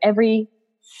conductive, every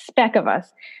speck of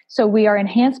us. So we are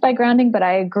enhanced by grounding, but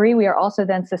I agree we are also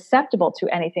then susceptible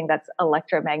to anything that's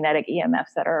electromagnetic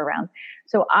EMFs that are around.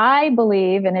 So I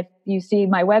believe, and if you see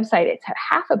my website, it's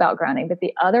half about grounding, but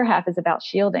the other half is about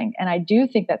shielding. And I do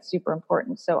think that's super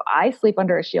important. So I sleep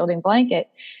under a shielding blanket.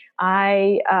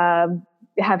 I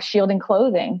have shielding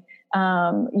clothing.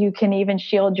 You can even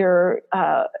shield your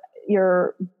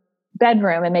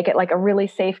bedroom and make it like a really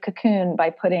safe cocoon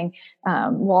by putting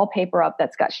wallpaper up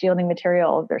that's got shielding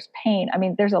material. There's paint. I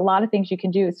mean, there's a lot of things you can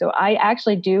do. So I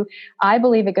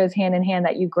believe it goes hand in hand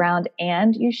that you ground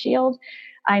and you shield.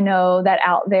 I know that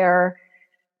out there,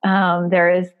 there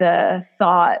is the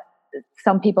thought,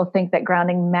 some people think that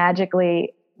grounding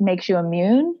magically makes you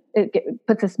immune. It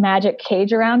puts this magic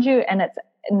cage around you, and it's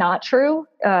not true.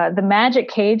 The magic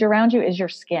cage around you is your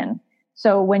skin.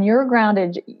 So when you're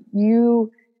grounded,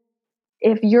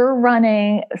 if you're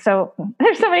running, so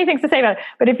there's so many things to say about it,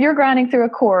 but if you're grounding through a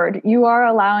cord, you are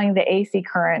allowing the AC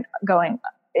current going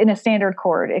in a standard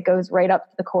cord. It goes right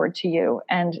up the cord to you,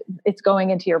 and it's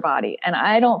going into your body. And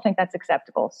I don't think that's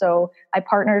acceptable. So I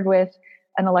partnered with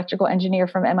an electrical engineer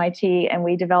from MIT, and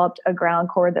we developed a ground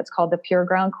cord that's called the Pure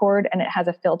Ground cord, and it has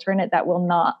a filter in it that will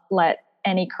not let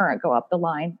any current go up the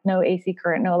line. No AC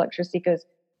current, no electricity goes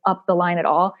up the line at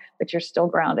all, but you're still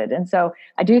grounded. And so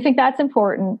I do think that's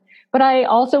important. But I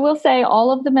also will say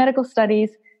all of the medical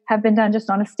studies have been done just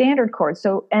on a standard cord.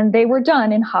 So, and they were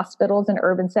done in hospitals and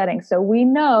urban settings. So we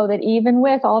know that even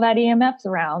with all that EMFs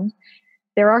around,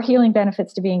 there are healing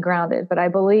benefits to being grounded. But I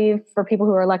believe for people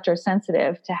who are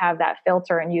electrosensitive, to have that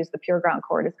filter and use the Pure Ground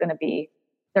cord is they're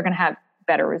going to have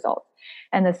better results.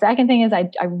 And the second thing is I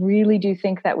really do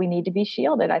think that we need to be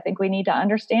shielded. I think we need to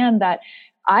understand that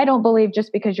I don't believe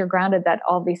just because you're grounded that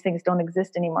all these things don't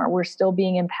exist anymore. We're still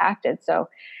being impacted. So,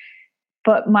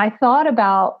 but my thought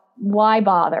about why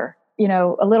bother,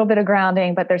 a little bit of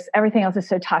grounding, but everything else is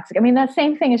so toxic. I mean, that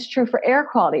same thing is true for air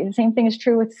quality. The same thing is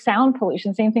true with sound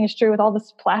pollution. Same thing is true with all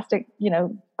this plastic,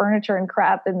 furniture and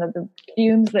crap and the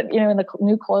fumes that, in the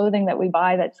new clothing that we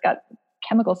buy that's got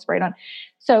chemicals sprayed on.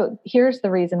 So here's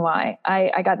the reason why.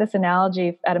 I got this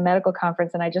analogy at a medical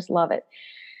conference and I just love it.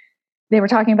 They were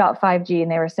talking about 5G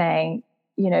and they were saying,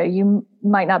 you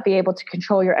might not be able to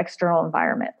control your external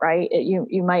environment, right?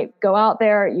 You might go out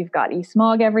there, you've got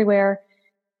e-smog everywhere.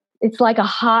 It's like a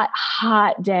hot,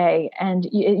 hot day and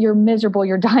you're miserable.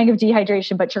 You're dying of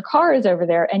dehydration, but your car is over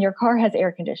there and your car has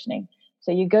air conditioning.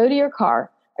 So you go to your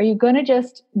car. Are you going to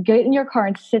just get in your car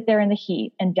and sit there in the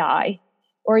heat and die?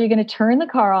 Or are you going to turn the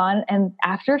car on and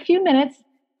after a few minutes,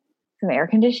 some air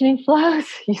conditioning flows,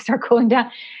 you start cooling down.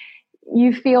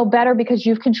 You feel better because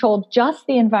you've controlled just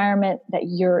the environment that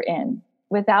you're in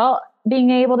without being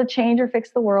able to change or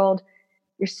fix the world.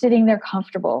 You're sitting there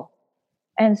comfortable.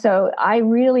 And so I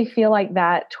really feel like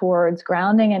that towards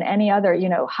grounding and any other,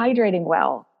 hydrating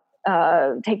well,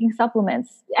 taking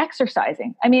supplements,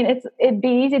 exercising. I mean, it'd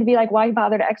be easy to be like, why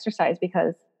bother to exercise?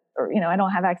 Because, I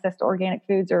don't have access to organic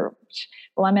foods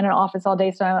I'm in an office all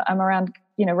day. So I'm around,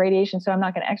 radiation. So I'm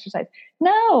not going to exercise.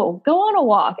 No, go on a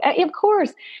walk. Of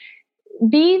course,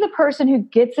 be the person who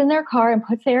gets in their car and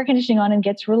puts the air conditioning on and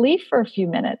gets relief for a few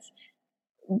minutes.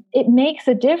 It makes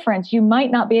a difference. You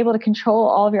might not be able to control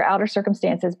all of your outer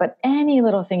circumstances, but any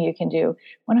little thing you can do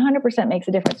 100% makes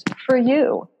a difference for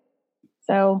you.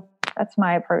 So that's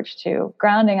my approach to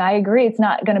grounding. I agree. It's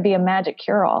not going to be a magic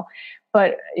cure-all,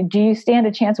 but do you stand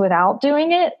a chance without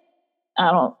doing it?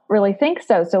 I don't really think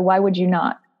so. So why would you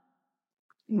not?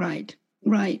 Right.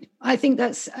 I think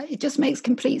it just makes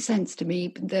complete sense to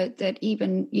me that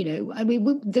even,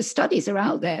 the studies are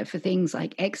out there for things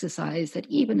like exercise, that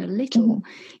even a little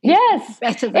is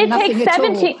better than nothing at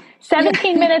all.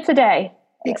 17 minutes a day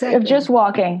of just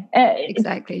walking.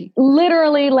 Exactly.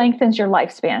 Literally lengthens your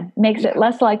lifespan, makes it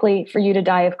less likely for you to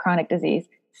die of chronic disease.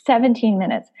 17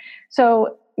 minutes.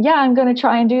 So I'm going to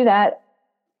try and do that.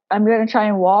 I'm going to try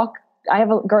and walk. I have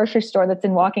a grocery store that's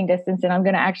in walking distance and I'm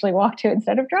going to actually walk to it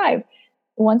instead of drive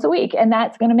once a week. And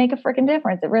that's going to make a freaking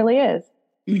difference. It really is.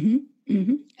 Mm-hmm.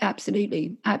 Mm-hmm.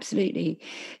 Absolutely.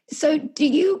 So do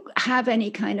you have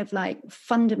any kind of like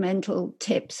fundamental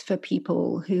tips for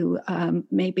people who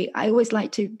maybe, I always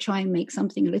like to try and make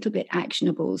something a little bit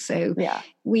actionable. So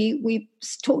we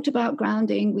talked about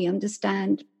grounding. We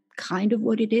understand kind of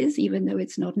what it is, even though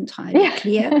it's not entirely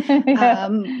clear.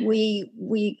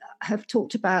 We have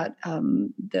talked about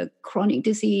the chronic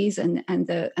disease and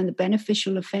the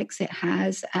beneficial effects it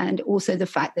has, and also the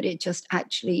fact that it just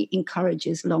actually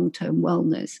encourages long-term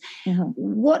wellness. Mm-hmm.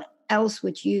 What else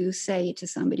would you say to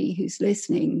somebody who's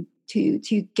listening to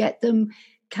get them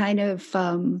kind of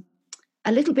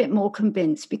a little bit more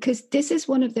convinced? Because this is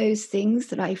one of those things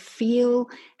that I feel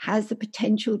has the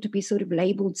potential to be sort of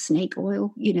labeled snake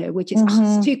oil, which is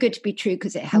it's too good to be true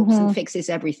because it helps and fixes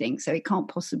everything. So it can't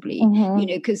possibly,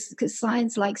 because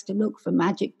science likes to look for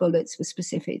magic bullets for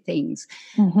specific things.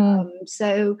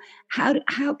 So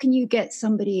how can you get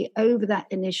somebody over that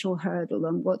initial hurdle,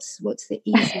 and what's the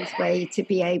easiest way to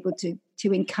be able to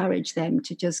encourage them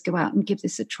to just go out and give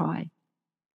this a try?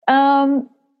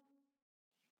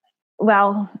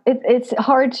 Well, it's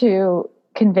hard to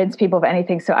convince people of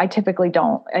anything. So I typically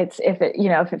don't. It's if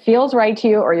it feels right to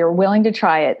you or you're willing to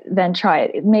try it, then try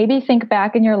it. Maybe think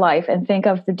back in your life and think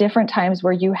of the different times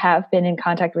where you have been in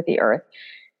contact with the earth.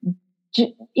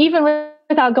 Even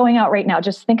without going out right now,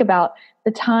 just think about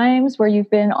the times where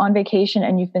you've been on vacation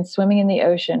and you've been swimming in the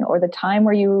ocean, or the time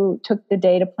where you took the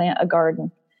day to plant a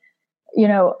garden.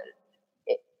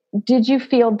 Did you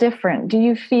feel different? Do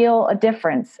you feel a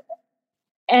difference?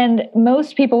 And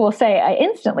most people will say, I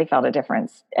instantly felt a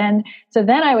difference. And so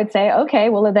then I would say, okay,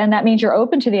 well, then that means you're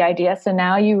open to the idea. So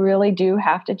now you really do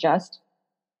have to just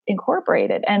incorporate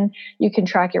it. And you can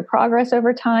track your progress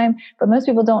over time, but most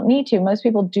people don't need to. Most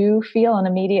people do feel an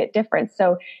immediate difference.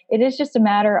 So it is just a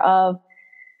matter of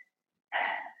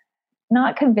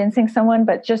not convincing someone,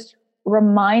 but just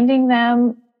reminding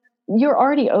them, you're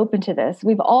already open to this.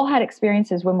 We've all had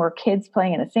experiences when we're kids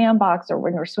playing in a sandbox or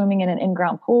when we're swimming in an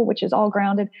in-ground pool, which is all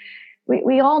grounded.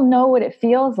 We all know what it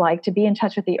feels like to be in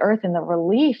touch with the earth and the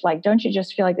relief. Like, don't you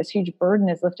just feel like this huge burden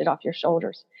is lifted off your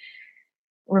shoulders?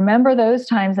 Remember those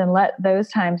times and let those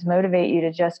times motivate you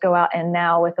to just go out and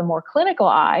now with a more clinical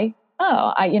eye,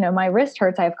 my wrist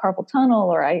hurts, I have carpal tunnel,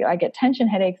 or I get tension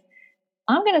headaches.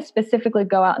 I'm going to specifically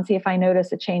go out and see if I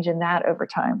notice a change in that over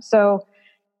time. So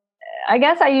I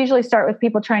guess I usually start with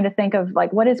people trying to think of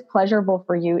like, what is pleasurable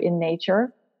for you in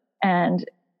nature? And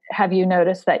have you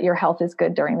noticed that your health is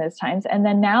good during those times? And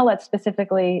then now let's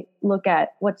specifically look at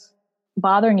what's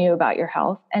bothering you about your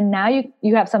health. And now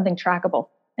you have something trackable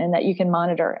and that you can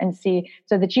monitor and see,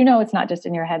 so that it's not just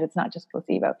in your head, it's not just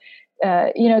placebo.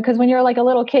 Because when you're like a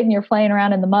little kid and you're playing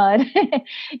around in the mud,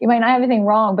 you might not have anything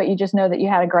wrong, but you just know that you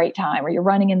had a great time, or you're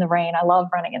running in the rain. I love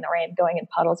running in the rain, going in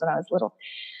puddles when I was little.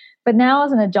 But now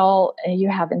as an adult, you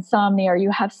have insomnia, or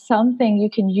you have something, you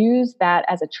can use that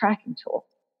as a tracking tool.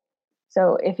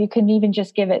 So if you can even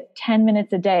just give it 10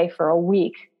 minutes a day for a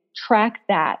week, track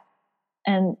that,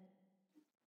 and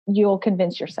you'll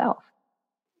convince yourself.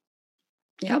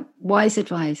 Yep. Wise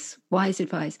advice.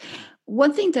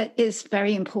 One thing that is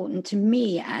very important to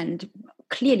me, and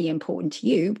clearly important to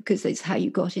you, because it's how you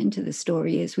got into the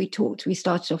story, is we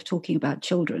started off talking about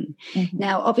children. Mm-hmm.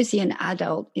 Now, obviously an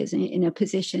adult is in a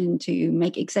position to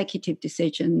make executive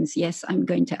decisions. Yes, I'm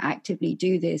going to actively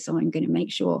do this, or I'm going to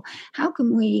make sure, how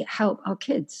can we help our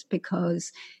kids?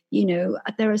 Because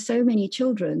there are so many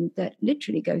children that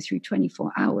literally go through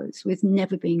 24 hours with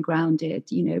never being grounded,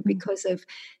 because of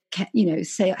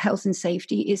health and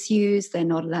safety issues. They're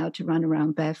not allowed to run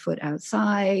around barefoot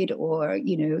outside, or,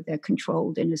 they're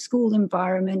controlled in a school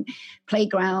environment.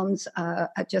 Playgrounds are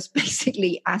just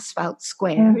basically asphalt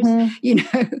squares,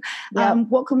 Yep.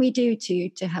 What can we do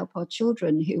to help our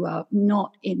children who are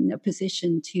not in a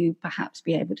position to perhaps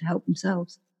be able to help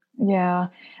themselves? Yeah.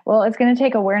 Well, it's going to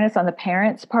take awareness on the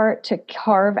parents' part to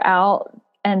carve out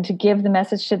and to give the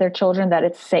message to their children that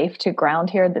it's safe to ground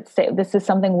here, that this is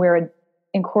something we're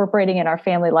incorporating in our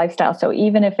family lifestyle. So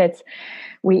even if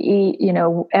we eat,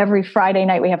 every Friday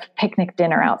night we have picnic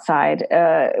dinner outside.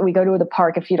 We go to the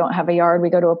park. If you don't have a yard, we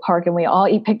go to a park and we all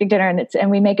eat picnic dinner, and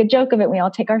we make a joke of it. We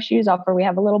all take our shoes off, or we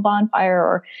have a little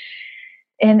bonfire,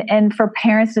 and for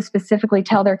parents to specifically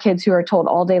tell their kids who are told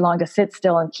all day long to sit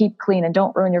still and keep clean and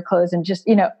don't ruin your clothes, and just,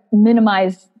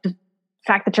 minimize the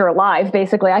fact that you're alive.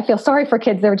 Basically, I feel sorry for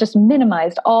kids. They're just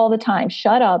minimized all the time.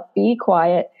 Shut up, be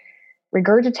quiet,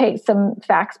 regurgitate some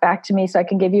facts back to me so I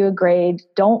can give you a grade.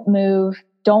 Don't move.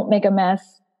 Don't make a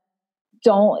mess.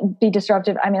 Don't be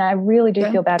disruptive. I mean, I really do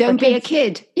feel bad for kids. Don't be a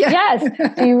kid. Yeah.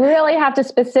 Yes. So you really have to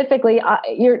specifically,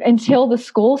 until the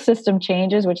school system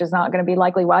changes, which is not going to be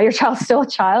likely while your child's still a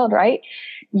child, right?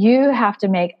 You have to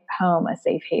make home a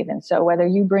safe haven. So whether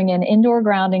you bring in indoor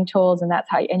grounding tools, and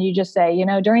and you just say,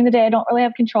 during the day, I don't really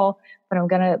have control, but I'm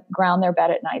going to ground their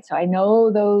bed at night. So I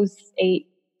know those 8,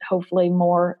 hopefully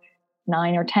more,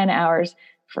 9 or 10 hours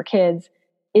for kids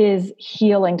is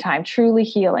healing time, truly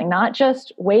healing, not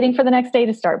just waiting for the next day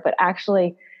to start, but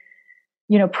actually,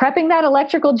 prepping that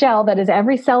electrical gel that is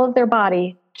every cell of their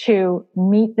body to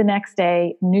meet the next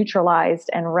day, neutralized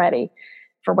and ready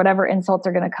for whatever insults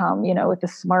are going to come, with the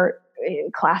smart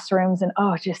classrooms, and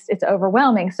it's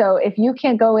overwhelming. So if you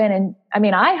can't go in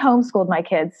I homeschooled my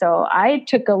kids, so I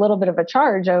took a little bit of a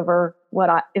charge over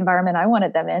what environment I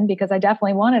wanted them in, because I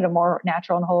definitely wanted a more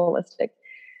natural and holistic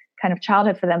kind of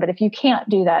childhood for them. But if you can't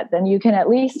do that, then you can at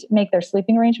least make their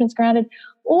sleeping arrangements grounded.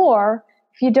 Or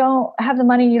if you don't have the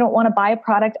money, you don't want to buy a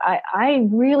product, I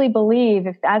really believe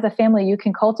if as a family you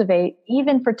can cultivate,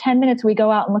 even for 10 minutes, we go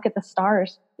out and look at the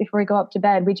stars before we go up to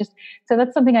bed. So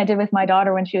that's something I did with my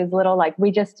daughter when she was little. Like,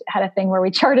 we just had a thing where we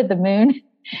charted the moon.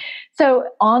 So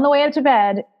on the way up to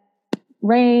bed,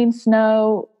 rain,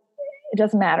 snow, it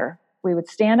doesn't matter. We would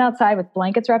stand outside with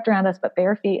blankets wrapped around us, but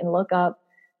bare feet, and look up.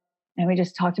 And we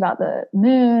just talked about the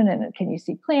moon, and can you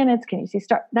see planets? Can you see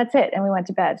stars? That's it. And we went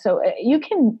to bed. So you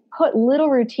can put little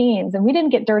routines, and we didn't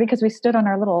get dirty because we stood on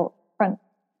our little front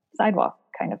sidewalk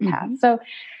kind of path. Mm-hmm. So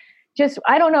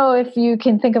I don't know if you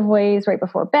can think of ways right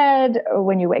before bed, or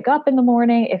when you wake up in the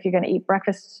morning, if you're going to eat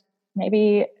breakfast,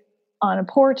 maybe on a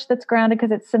porch that's grounded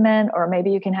because it's cement, or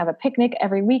maybe you can have a picnic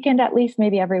every weekend, at least.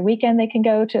 Maybe every weekend they can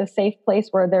go to a safe place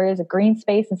where there is a green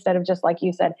space instead of just, like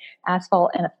you said,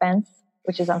 asphalt and a fence,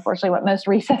 which is unfortunately what most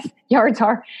recess yards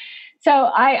are. So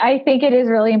I think it is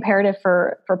really imperative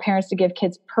for parents to give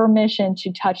kids permission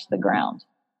to touch the ground.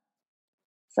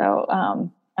 So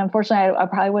unfortunately, I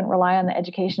probably wouldn't rely on the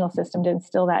educational system to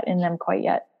instill that in them quite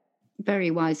yet. Very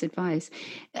wise advice.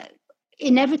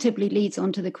 Inevitably leads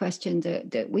on to the question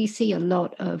that we see a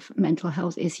lot of mental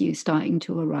health issues starting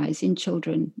to arise in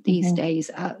children these mm-hmm.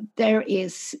 days. There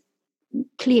is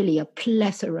clearly a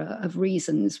plethora of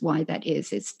reasons why that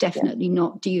is. It's definitely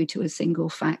not due to a single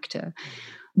factor.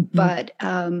 Mm-hmm. But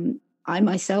I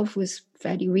myself was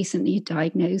fairly recently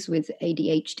diagnosed with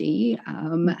ADHD,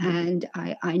 mm-hmm. and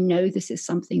I know this is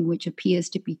something which appears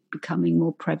to be becoming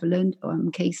more prevalent,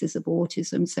 cases of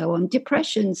autism, so on.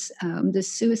 Depressions, the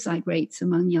suicide rates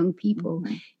among young people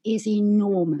mm-hmm. is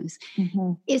enormous.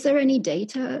 Mm-hmm. Is there any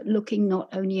data looking not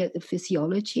only at the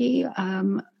physiology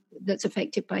that's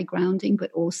affected by grounding,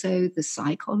 but also the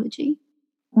psychology?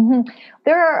 Mm-hmm.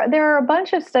 There are a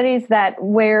bunch of studies that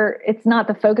where it's not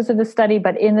the focus of the study,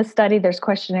 but in the study there's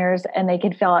questionnaires and they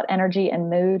can fill out energy and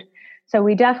mood. So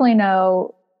we definitely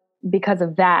know because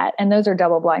of that, and those are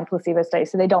double-blind placebo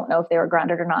studies, so they don't know if they were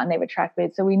grounded or not, and they would track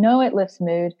mood. So we know it lifts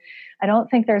mood. I don't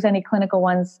think there's any clinical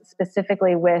ones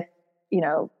specifically with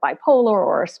bipolar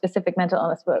or specific mental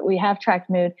illness, but we have tracked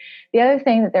mood. The other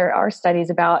thing that there are studies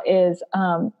about is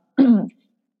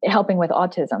helping with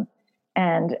autism.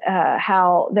 And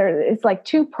how it's like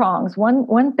two prongs.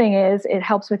 One thing is it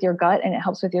helps with your gut and it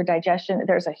helps with your digestion.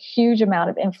 There's a huge amount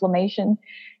of inflammation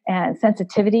and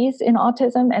sensitivities in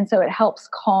autism, and so it helps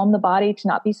calm the body to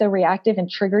not be so reactive and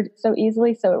triggered so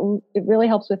easily. So it really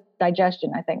helps with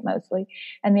digestion, I think, mostly.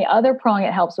 And the other prong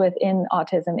it helps with in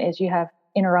autism is you have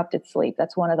interrupted sleep.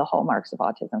 That's one of the hallmarks of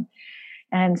autism,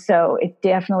 and so it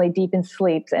definitely deepens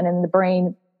sleeps. And in the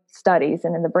brain studies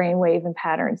and in the brain wave and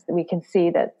patterns, that we can see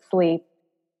that sleep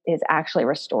is actually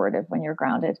restorative when you're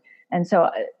grounded. And so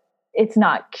it's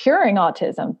not curing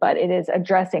autism, but it is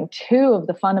addressing two of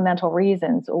the fundamental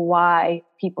reasons why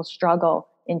people struggle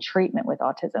in treatment with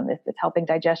autism. It's helping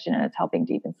digestion and it's helping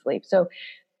deepen sleep. So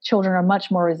children are much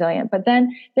more resilient. But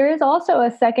then there is also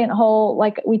a second whole,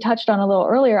 like we touched on a little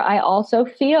earlier, I also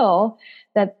feel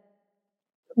that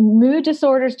mood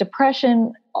disorders,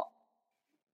 depression,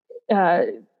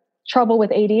 trouble with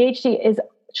ADHD is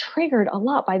triggered a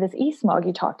lot by this e-smog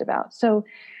you talked about. So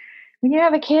when you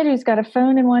have a kid who's got a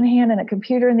phone in one hand and a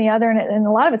computer in the other, and a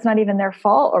lot of it's not even their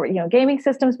fault, or gaming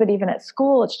systems, but even at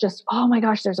school, it's just, oh my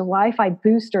gosh, there's a Wi-Fi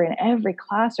booster in every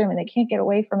classroom and they can't get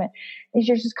away from it.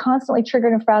 You're just constantly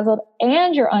triggered and frazzled,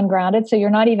 and you're ungrounded, so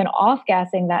you're not even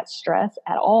off-gassing that stress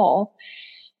at all.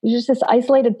 There's just this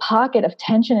isolated pocket of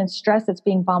tension and stress that's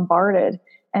being bombarded.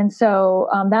 And so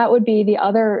that would be the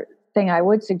other thing I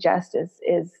would suggest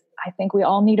is I think we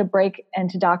all need a break and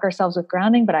to dock ourselves with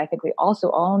grounding, but I think we also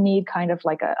all need kind of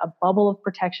like a bubble of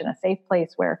protection, a safe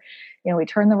place where, we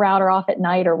turn the router off at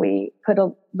night, or we put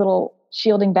a little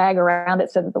shielding bag around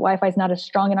it so that the Wi-Fi is not as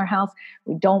strong in our house.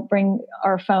 We don't bring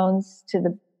our phones to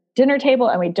the dinner table,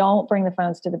 and we don't bring the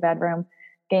phones to the bedroom.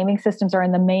 Gaming systems are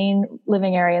in the main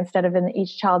living area instead of in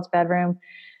each child's bedroom.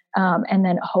 And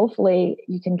then hopefully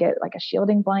you can get like a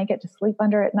shielding blanket to sleep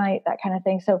under at night, that kind of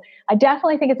thing. So I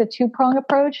definitely think it's a two-prong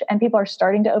approach, and people are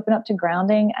starting to open up to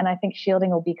grounding. And I think shielding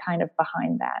will be kind of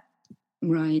behind that.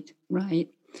 Right.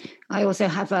 I also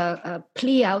have a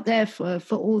plea out there for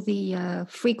all the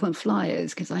frequent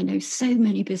flyers, because I know so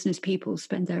many business people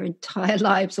spend their entire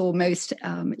lives almost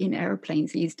in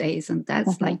airplanes these days, and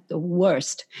that's like the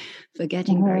worst for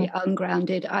getting very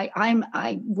ungrounded.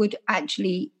 I would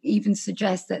actually even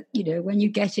suggest that when you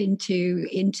get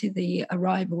into the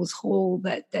arrivals hall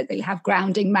that they have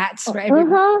grounding mats for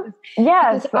everyone.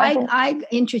 Yes, I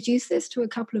introduced this to a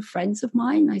couple of friends of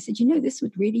mine. I said, this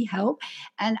would really help,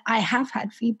 and I have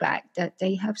had feedback that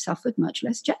they have suffered much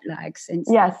less jet lag since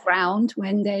they ground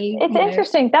when they... It's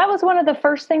interesting. That was one of the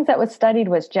first things that was studied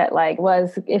was jet lag,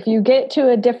 was if you get to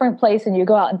a different place and you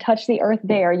go out and touch the earth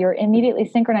there, you're immediately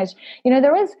synchronized.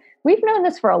 We've known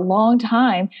this for a long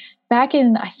time. Back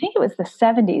in, I think it was the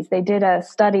 70s, they did a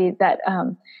study that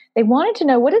they wanted to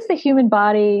know, what is the human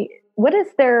body, what is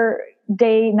their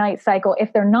day-night cycle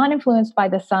if they're not influenced by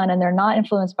the sun and they're not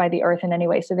influenced by the earth in any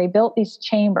way. So they built these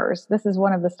chambers. This is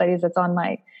one of the studies that's on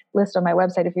my list on my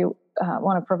website if you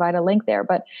want to provide a link there.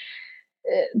 But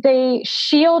they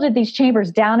shielded these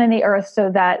chambers down in the earth so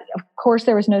that, of course,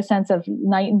 there was no sense of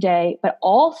night and day, but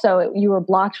also you were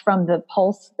blocked from the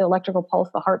pulse, the electrical pulse,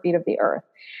 the heartbeat of the earth.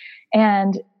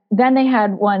 And then they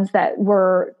had ones that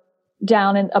were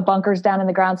down in bunkers down in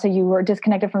the ground, so you were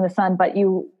disconnected from the sun, but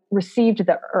you received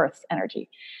the earth's energy.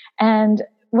 And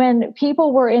when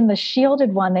people were in the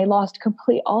shielded one, they lost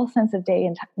all sense of day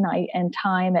and night and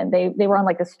time. And they were on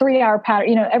like this 3-hour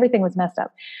pattern, everything was messed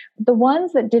up. The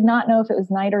ones that did not know if it was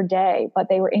night or day, but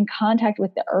they were in contact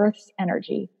with the earth's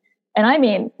energy. And I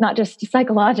mean, not just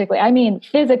psychologically, I mean,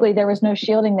 physically, there was no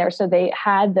shielding there. So they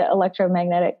had the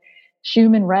electromagnetic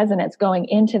Schumann resonance going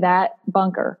into that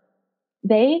bunker.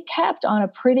 They kept on a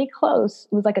pretty close,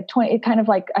 it was like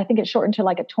I think it shortened to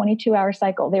like a 22-hour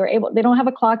cycle. They don't have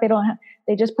a clock.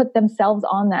 They just put themselves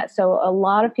on that. So a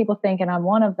lot of people think, and I'm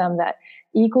one of them, that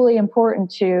equally important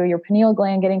to your pineal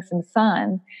gland getting some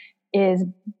sun is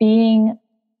being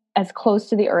as close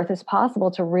to the earth as possible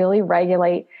to really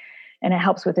regulate. And it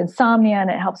helps with insomnia,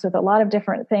 and it helps with a lot of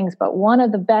different things. But one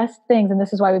of the best things, and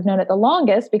this is why we've known it the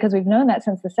longest, because we've known that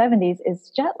since the 70s,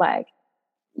 is jet lag.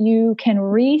 You can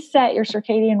reset your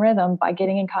circadian rhythm by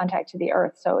getting in contact to the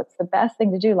earth. So it's the best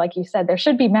thing to do. Like you said, there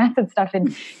should be mats and stuff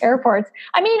in airports.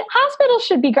 I mean, hospitals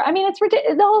should be, it's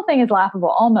ridiculous. The whole thing is laughable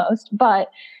almost,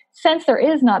 but since there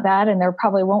is not that, and there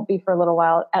probably won't be for a little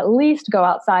while, at least go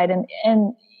outside and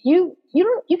you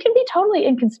can be totally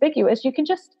inconspicuous. You can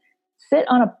just sit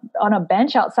on a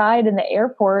bench outside in the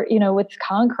airport, with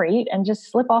concrete, and just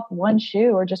slip off one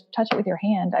shoe or just touch it with your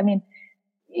hand. I mean,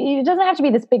 it doesn't have to be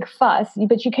this big fuss,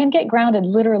 but you can get grounded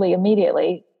literally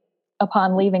immediately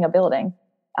upon leaving a building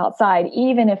outside,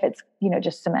 even if it's,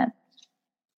 just cement.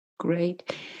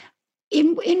 Great.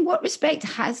 In what respect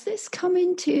has this come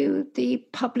into the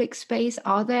public space?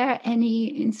 Are there any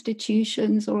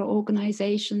institutions or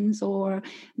organizations or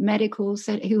medicals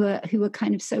who are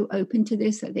kind of so open to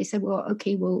this that they say, well,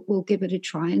 okay, we'll give it a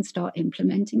try and start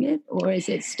implementing it? Or is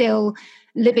it still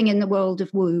living in the world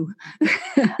of woo?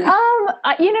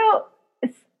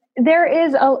 There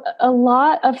is a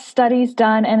lot of studies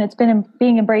done, and it's been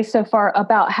being embraced so far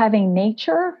about having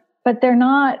nature, but they're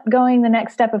not going the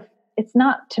next step of, it's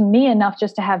not to me enough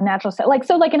just to have natural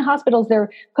like in hospitals, they're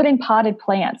putting potted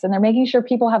plants and they're making sure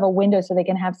people have a window so they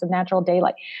can have some natural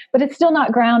daylight, but it's still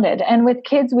not grounded. And with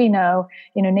kids, we know,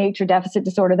 nature deficit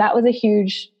disorder, that was a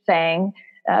huge thing,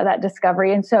 that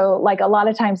discovery. And so like a lot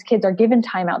of times kids are given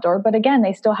time outdoor, but again,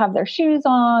 they still have their shoes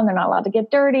on. They're not allowed to get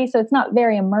dirty. So it's not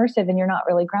very immersive and you're not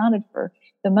really grounded for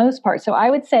the most part. So I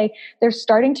would say there's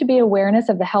starting to be awareness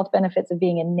of the health benefits of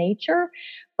being in nature,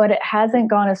 but it hasn't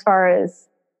gone as far as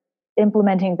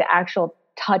implementing the actual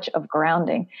touch of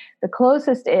grounding. The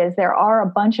closest is there are a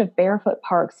bunch of barefoot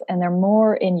parks, and they're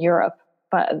more in Europe,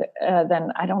 but then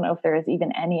I don't know if there is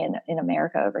even any in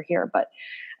America over here, but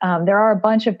there are a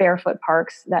bunch of barefoot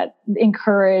parks that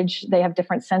encourage, they have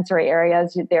different sensory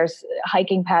areas. There's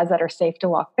hiking paths that are safe to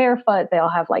walk barefoot. They'll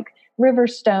have like river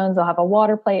stones. They'll have a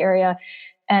water play area,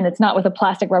 and it's not with a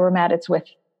plastic rubber mat. It's with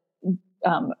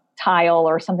tile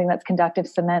or something that's conductive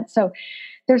cement. So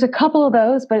there's a couple of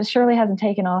those, but it surely hasn't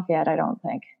taken off yet, I don't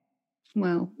think.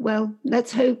 Well,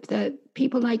 let's hope that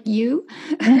people like you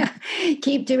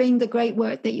keep doing the great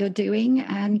work that you're doing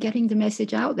and getting the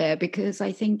message out there, because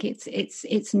I think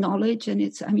it's knowledge, and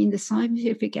the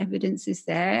scientific evidence is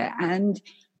there. And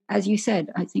as you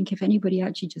said, I think if anybody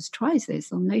actually just tries this,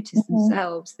 they'll notice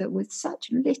themselves that with such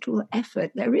little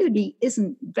effort, there really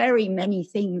isn't very many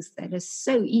things that are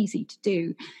so easy to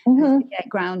do as to get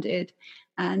grounded,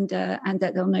 and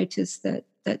that they'll notice that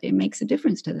it makes a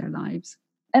difference to their lives.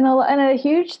 And a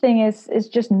huge thing is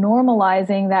just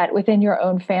normalizing that within your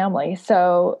own family.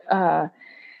 So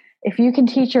if you can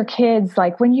teach your kids,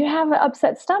 like when you have an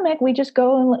upset stomach, we just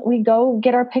go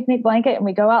get our picnic blanket and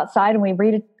we go outside and we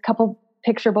read a couple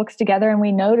picture books together, and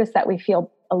we notice that we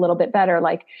feel a little bit better.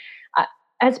 Like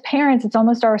as parents, it's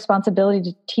almost our responsibility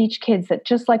to teach kids that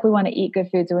just like we want to eat good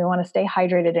foods and we want to stay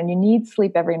hydrated, and you need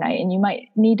sleep every night, and you might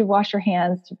need to wash your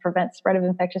hands to prevent spread of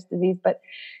infectious disease, but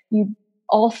you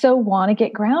also want to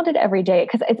get grounded every day,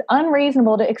 because it's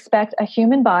unreasonable to expect a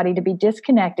human body to be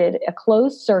disconnected, a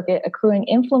closed circuit, accruing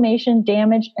inflammation,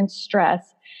 damage, and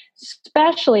stress,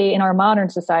 especially in our modern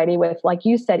society with, like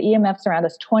you said, EMFs around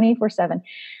us 24/7.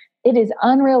 It is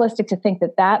unrealistic to think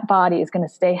that body is going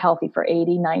to stay healthy for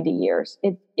 80, 90 years.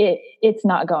 It's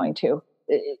not going to.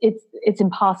 It's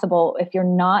impossible if you're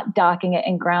not docking it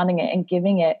and grounding it and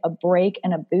giving it a break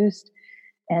and a boost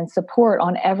and support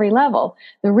on every level.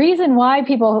 The reason why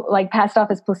people like passed off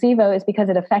as placebo is because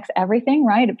it affects everything,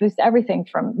 right? It boosts everything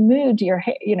from mood to your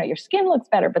hair, your skin looks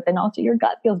better, but then also your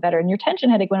gut feels better and your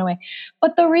tension headache went away.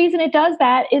 But the reason it does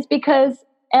that is because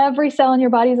every cell in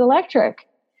your body is electric.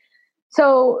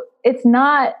 So it's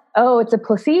not, it's a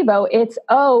placebo. It's,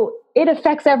 it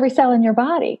affects every cell in your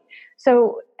body.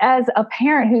 So as a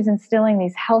parent who's instilling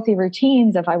these healthy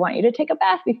routines of, I want you to take a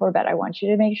bath before bed. I want you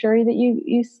to make sure that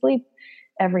you sleep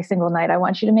every single night. I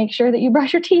want you to make sure that you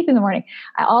brush your teeth in the morning.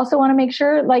 I also want to make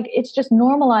sure like it's just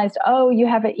normalized. You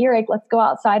have an earache. Let's go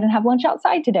outside and have lunch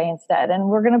outside today instead. And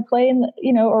we're going to play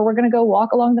or we're going to go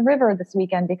walk along the river this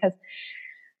weekend because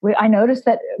I noticed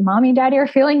that mommy and daddy are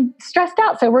feeling stressed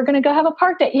out. So we're going to go have a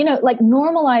park day. Like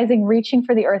normalizing reaching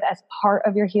for the earth as part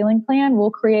of your healing plan will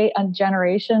create a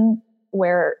generation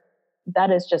where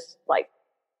that is just like,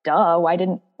 duh,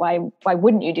 why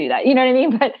wouldn't you do that? You know what I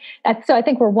mean? But so I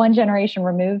think we're one generation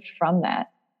removed from that.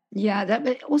 Yeah,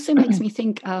 that also makes me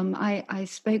think, I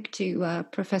spoke to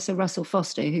Professor Russell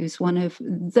Foster, who's one of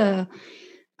the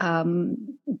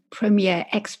premier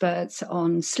experts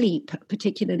on sleep,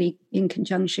 particularly in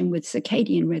conjunction with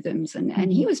circadian rhythms.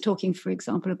 And he was talking, for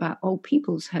example, about old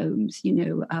people's homes,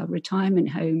 retirement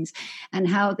homes, and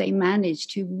how they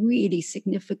managed to really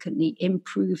significantly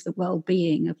improve the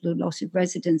well-being of the loss of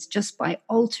residents just by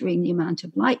altering the amount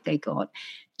of light they got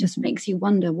just makes you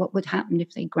wonder what would happen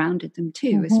if they grounded them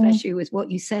too, especially with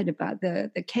what you said about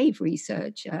the cave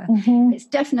research. It's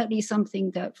definitely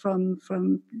something that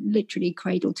from literally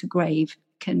cradle to grave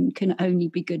can only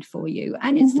be good for you.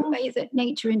 And it's the way that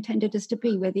nature intended us to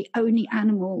be. We're the only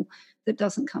animal that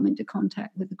doesn't come into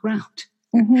contact with the ground.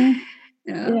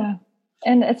 Yeah.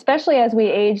 And especially as we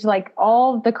age, like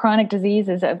all the chronic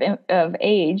diseases of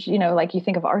age, you know, like you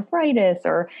think of arthritis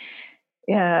or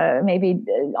maybe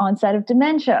onset of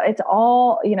dementia, it's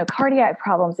all, you know, cardiac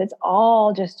problems. It's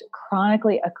all just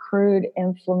chronically accrued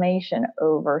inflammation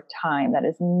over time that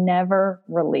is never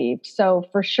relieved. So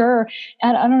for sure,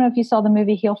 and I don't know if you saw the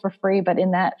movie Heal for Free, but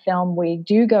in that film, we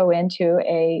do go into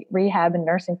a rehab and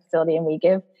nursing facility and we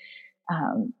give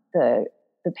the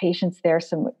patients there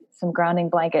some grounding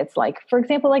blankets. Like, for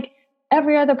example, like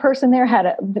every other person there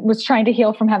was trying to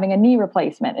heal from having a knee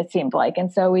replacement, it seemed like.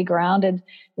 And so we grounded,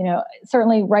 you know,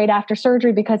 certainly right after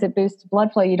surgery because it boosts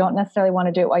blood flow. You don't necessarily want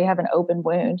to do it while you have an open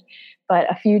wound.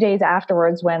 But a few days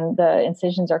afterwards, when the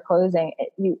incisions are closing,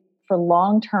 for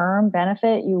long-term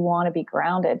benefit, you want to be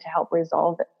grounded to help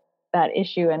resolve that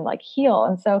issue and like heal.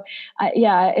 And so,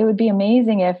 it would be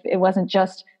amazing if it wasn't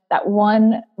just that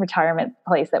one retirement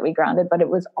place that we grounded, but it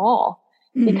was all.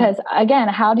 Because again,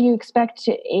 how do you expect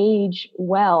to age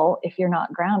well if you're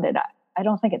not grounded? I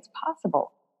don't think it's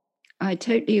possible. I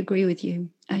totally agree with you.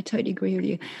 I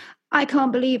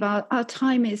can't believe our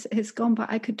time has gone by.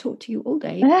 I could talk to you all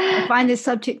day. I find this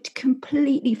subject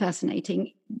completely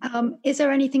fascinating. Is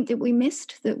there anything that we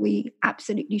missed that we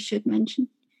absolutely should mention?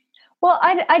 Well,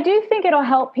 I do think it'll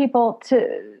help people to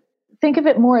think of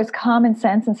it more as common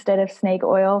sense instead of snake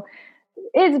oil.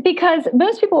 Is because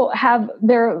most people have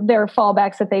their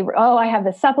fallbacks that I have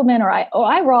the supplement, or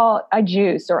I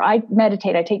juice, or I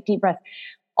meditate, I take deep breaths.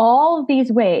 All of these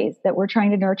ways that we're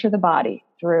trying to nurture the body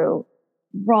through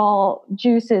raw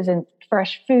juices and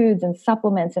fresh foods and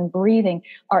supplements and breathing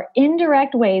are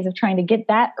indirect ways of trying to get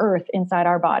that earth inside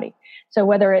our body. So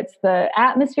whether it's the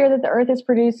atmosphere that the earth is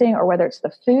producing or whether it's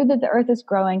the food that the earth is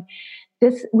growing,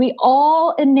 we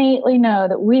all innately know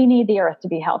that we need the earth to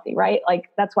be healthy, right? Like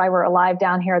that's why we're alive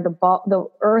down here. The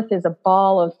earth is a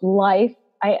ball of life.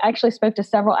 I actually spoke to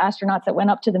several astronauts that went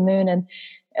up to the moon,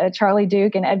 and Charlie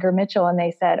Duke and Edgar Mitchell, and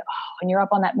they said, when you're up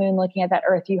on that moon looking at that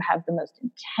earth, you have the most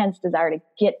intense desire to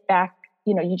get back.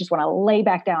 You know, you just want to lay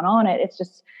back down on it. It's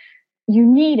just, you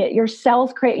need it. Your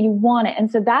cells you want it.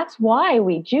 And so that's why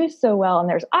we juice so well. And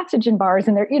there's oxygen bars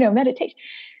and there, meditation.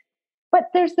 But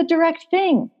there's the direct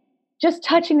thing. Just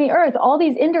touching the earth, all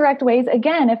these indirect ways.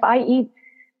 Again, if I eat,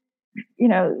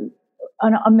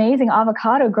 an amazing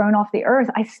avocado grown off the earth,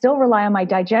 I still rely on my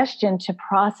digestion to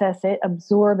process it,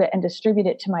 absorb it, and distribute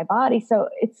it to my body. So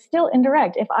it's still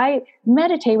indirect. If I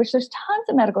meditate, which there's tons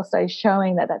of medical studies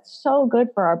showing that that's so good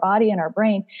for our body and our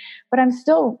brain, but I'm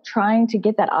still trying to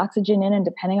get that oxygen in, and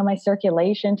depending on my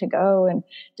circulation to go and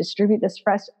distribute this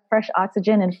fresh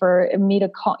oxygen, and for me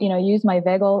to use my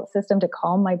vagal system to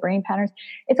calm my brain patterns.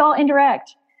 It's all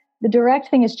indirect. The direct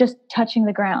thing is just touching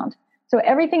the ground. So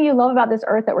everything you love about this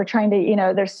earth that we're trying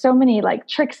to, there's so many like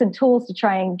tricks and tools to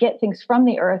try and get things from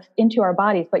the earth into our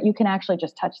bodies, but you can actually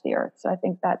just touch the earth. So I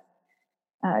think that's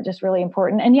just really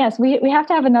important. And yes, we have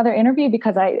to have another interview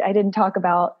because I didn't talk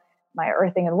about my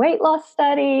earthing and weight loss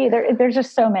study. There's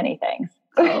just so many things.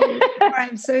 Oh,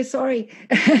 I'm so sorry.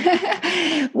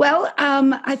 Well,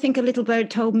 I think a little bird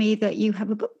told me that you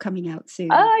have a book coming out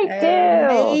soon. I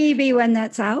do. Maybe when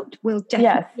that's out, we'll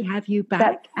definitely have you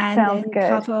back and then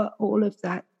cover all of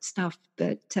that stuff.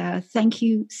 But thank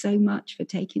you so much for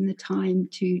taking the time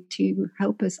to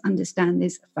help us understand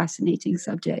this fascinating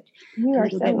subject. You are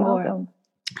so welcome.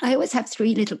 I always have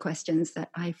 3 little questions that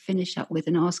I finish up with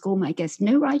and ask all my guests.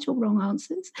 No right or wrong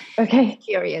answers. Okay. I'm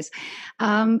curious.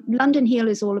 London Heal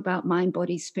is all about mind,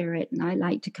 body, spirit. And I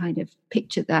like to kind of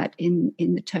picture that in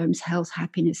the terms health,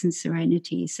 happiness, and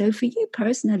serenity. So for you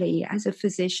personally, as a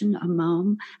physician, a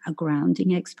mom, a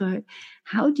grounding expert,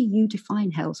 how do you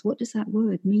define health? What does that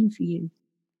word mean for you?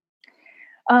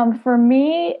 For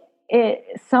me,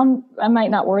 I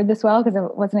might not word this well because I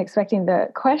wasn't expecting the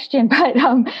question, but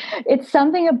it's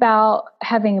something about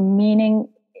having a meaning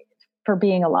for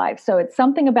being alive. So it's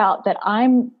something about that I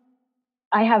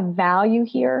have value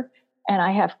here, and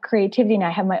I have creativity, and I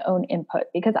have my own input,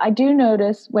 because I do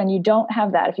notice when you don't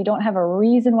have that, if you don't have a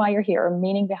reason why you're here, a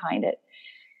meaning behind it,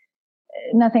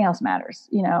 nothing else matters.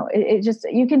 It just,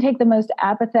 you can take the most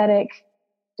apathetic,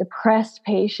 depressed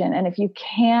patient, and if you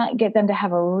can't get them to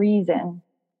have a reason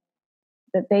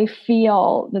that they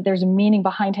feel that there's a meaning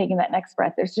behind taking that next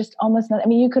breath, there's just almost nothing. I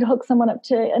mean, you could hook someone up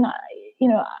to, and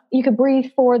you could breathe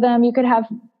for them. You could have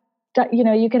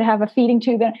you could have a feeding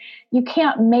tube. And you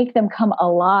can't make them come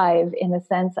alive in the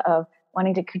sense of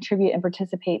wanting to contribute and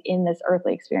participate in this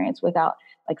earthly experience without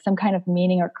like some kind of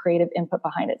meaning or creative input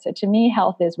behind it. So to me,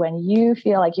 health is when you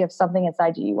feel like you have something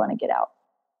inside you want to get out.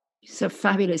 It's a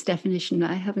fabulous definition.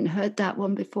 I haven't heard that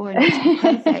one before, and it's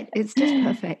perfect. It's just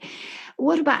perfect.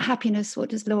 What about happiness? What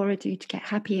does Laura do to get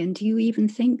happy? And do you even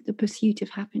think the pursuit of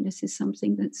happiness is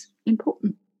something that's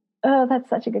important? Oh, that's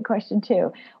such a good question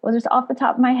too. Well, just off the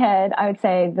top of my head, I would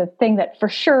say the thing that for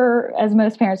sure, as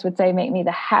most parents would say, make me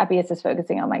the happiest is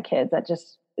focusing on my kids. That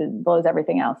just blows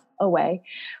everything else away.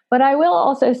 But I will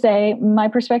also say my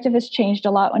perspective has changed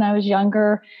a lot when I was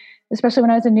younger, especially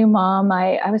when I was a new mom.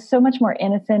 I was so much more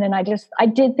innocent, and I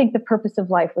did think the purpose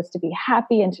of life was to be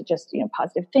happy and to just,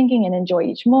 positive thinking and enjoy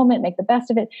each moment, make the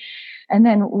best of it. And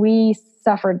then we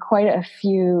suffered quite a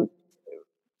few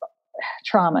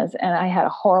traumas, and I had a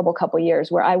horrible couple of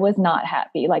years where I was not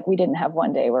happy. Like, we didn't have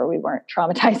one day where we weren't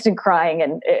traumatized and crying,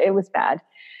 and it was bad.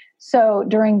 So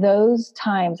during those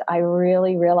times, I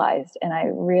really realized, and I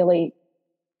really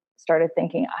started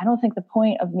thinking, I don't think the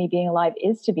point of me being alive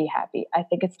is to be happy. I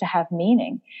think it's to have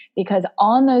meaning, because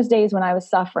on those days when I was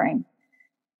suffering,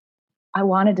 I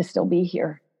wanted to still be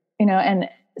here, and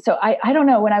so I don't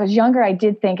know. When I was younger, I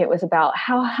did think it was about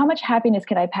how much happiness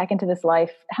can I pack into this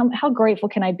life? How grateful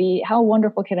can I be? How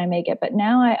wonderful can I make it? But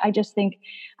now I just think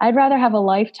I'd rather have a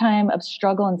lifetime of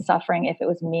struggle and suffering if it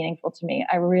was meaningful to me.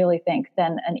 I really think,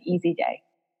 than an easy day.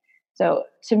 So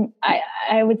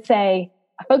I would say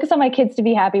I focus on my kids to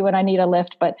be happy when I need a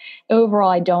lift, but overall,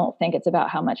 I don't think it's about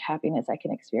how much happiness I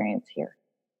can experience here.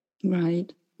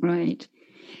 Right.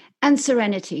 And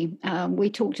serenity. We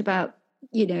talked about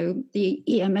the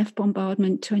EMF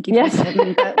bombardment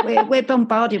 24/7, but we're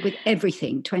bombarded with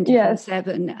everything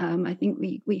 24/7. I think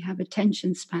we have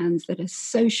attention spans that are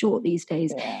so short these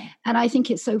days. Yeah. And I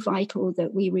think it's so vital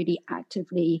that we really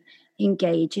actively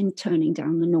engage in turning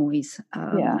down the noise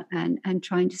and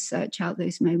trying to search out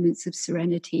those moments of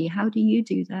serenity. How do you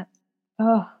do that?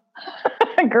 Oh,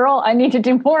 girl, I need to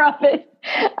do more of it.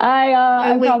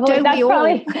 That's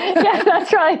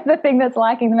probably the thing that's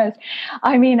lacking the most.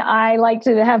 I mean, I like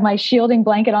to have my shielding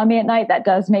blanket on me at night. That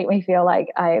does make me feel like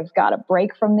I've got a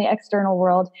break from the external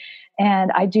world.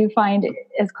 And I do find,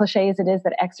 as cliche as it is,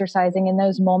 that exercising in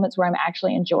those moments where I'm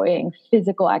actually enjoying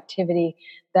physical activity,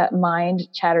 that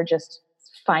mind chatter just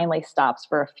finally stops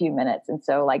for a few minutes. And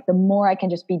so, like, the more I can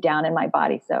just be down in my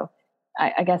body. So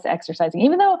I guess exercising,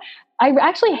 even though I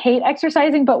actually hate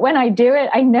exercising, but when I do it,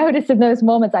 I notice in those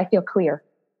moments I feel clear.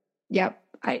 Yep.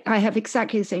 I have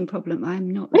exactly the same problem.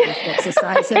 I'm not the best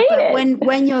exerciser, but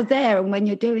when you're there and when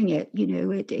you're doing it,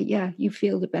 you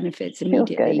feel the benefits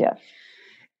immediately. Feels good, yeah.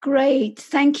 Great.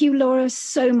 Thank you, Laura,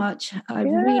 so much. I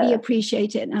really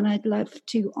appreciate it. And I'd love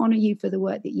to honor you for the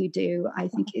work that you do. I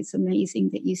think it's amazing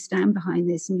that you stand behind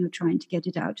this and you're trying to get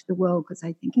it out to the world, because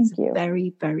I think it's a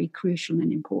very, very crucial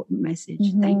and important message.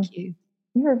 Mm-hmm. Thank you.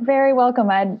 You're very welcome.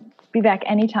 I'd be back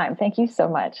anytime. Thank you so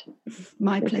much.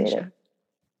 My pleasure.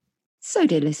 So,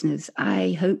 dear listeners,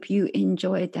 I hope you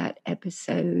enjoyed that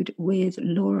episode with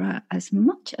Laura as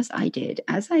much as I did.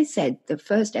 As I said, the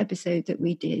first episode that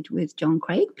we did with John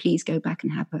Craig, please go back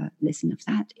and have a listen of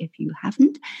that if you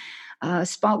haven't,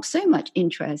 sparked so much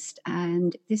interest.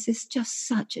 And this is just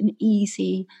such an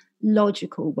easy,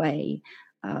 logical way.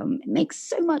 It makes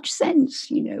so much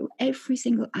sense. Every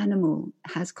single animal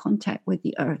has contact with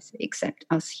the earth except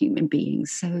us human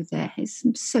beings. So there is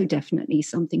so definitely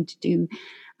something to do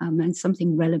and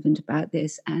something relevant about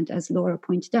this. And as Laura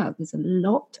pointed out, there's a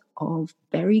lot of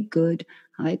very good,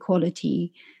 high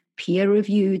quality,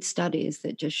 peer-reviewed studies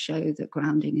that just show that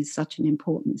grounding is such an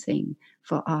important thing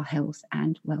for our health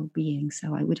and well-being.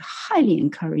 So I would highly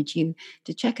encourage you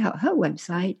to check out her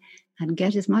website and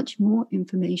get as much more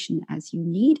information as you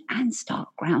need and start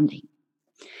grounding.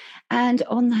 And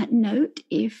on that note,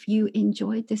 if you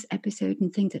enjoyed this episode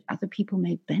and think that other people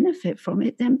may benefit from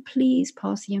it, then please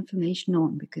pass the information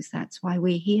on, because that's why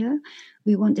we're here.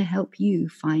 We want to help you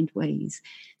find ways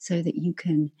so that you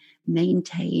can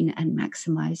maintain and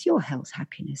maximize your health,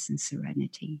 happiness, and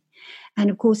serenity. And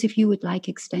of course, if you would like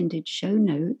extended show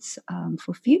notes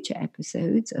for future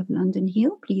episodes of London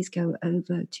Heal, please go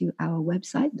over to our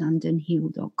website,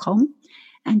 londonheal.com,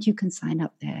 and you can sign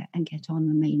up there and get on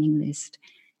the mailing list.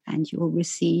 And you'll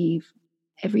receive,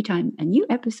 every time a new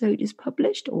episode is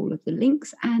published, all of the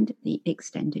links and the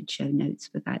extended show notes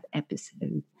for that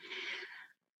episode.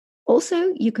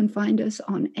 Also, you can find us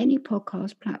on any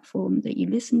podcast platform that you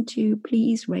listen to.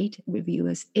 Please rate, review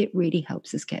us. It really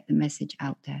helps us get the message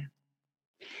out there.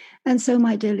 And so,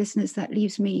 my dear listeners, that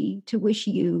leaves me to wish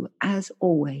you, as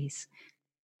always,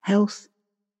 health,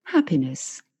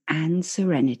 happiness, and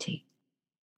serenity.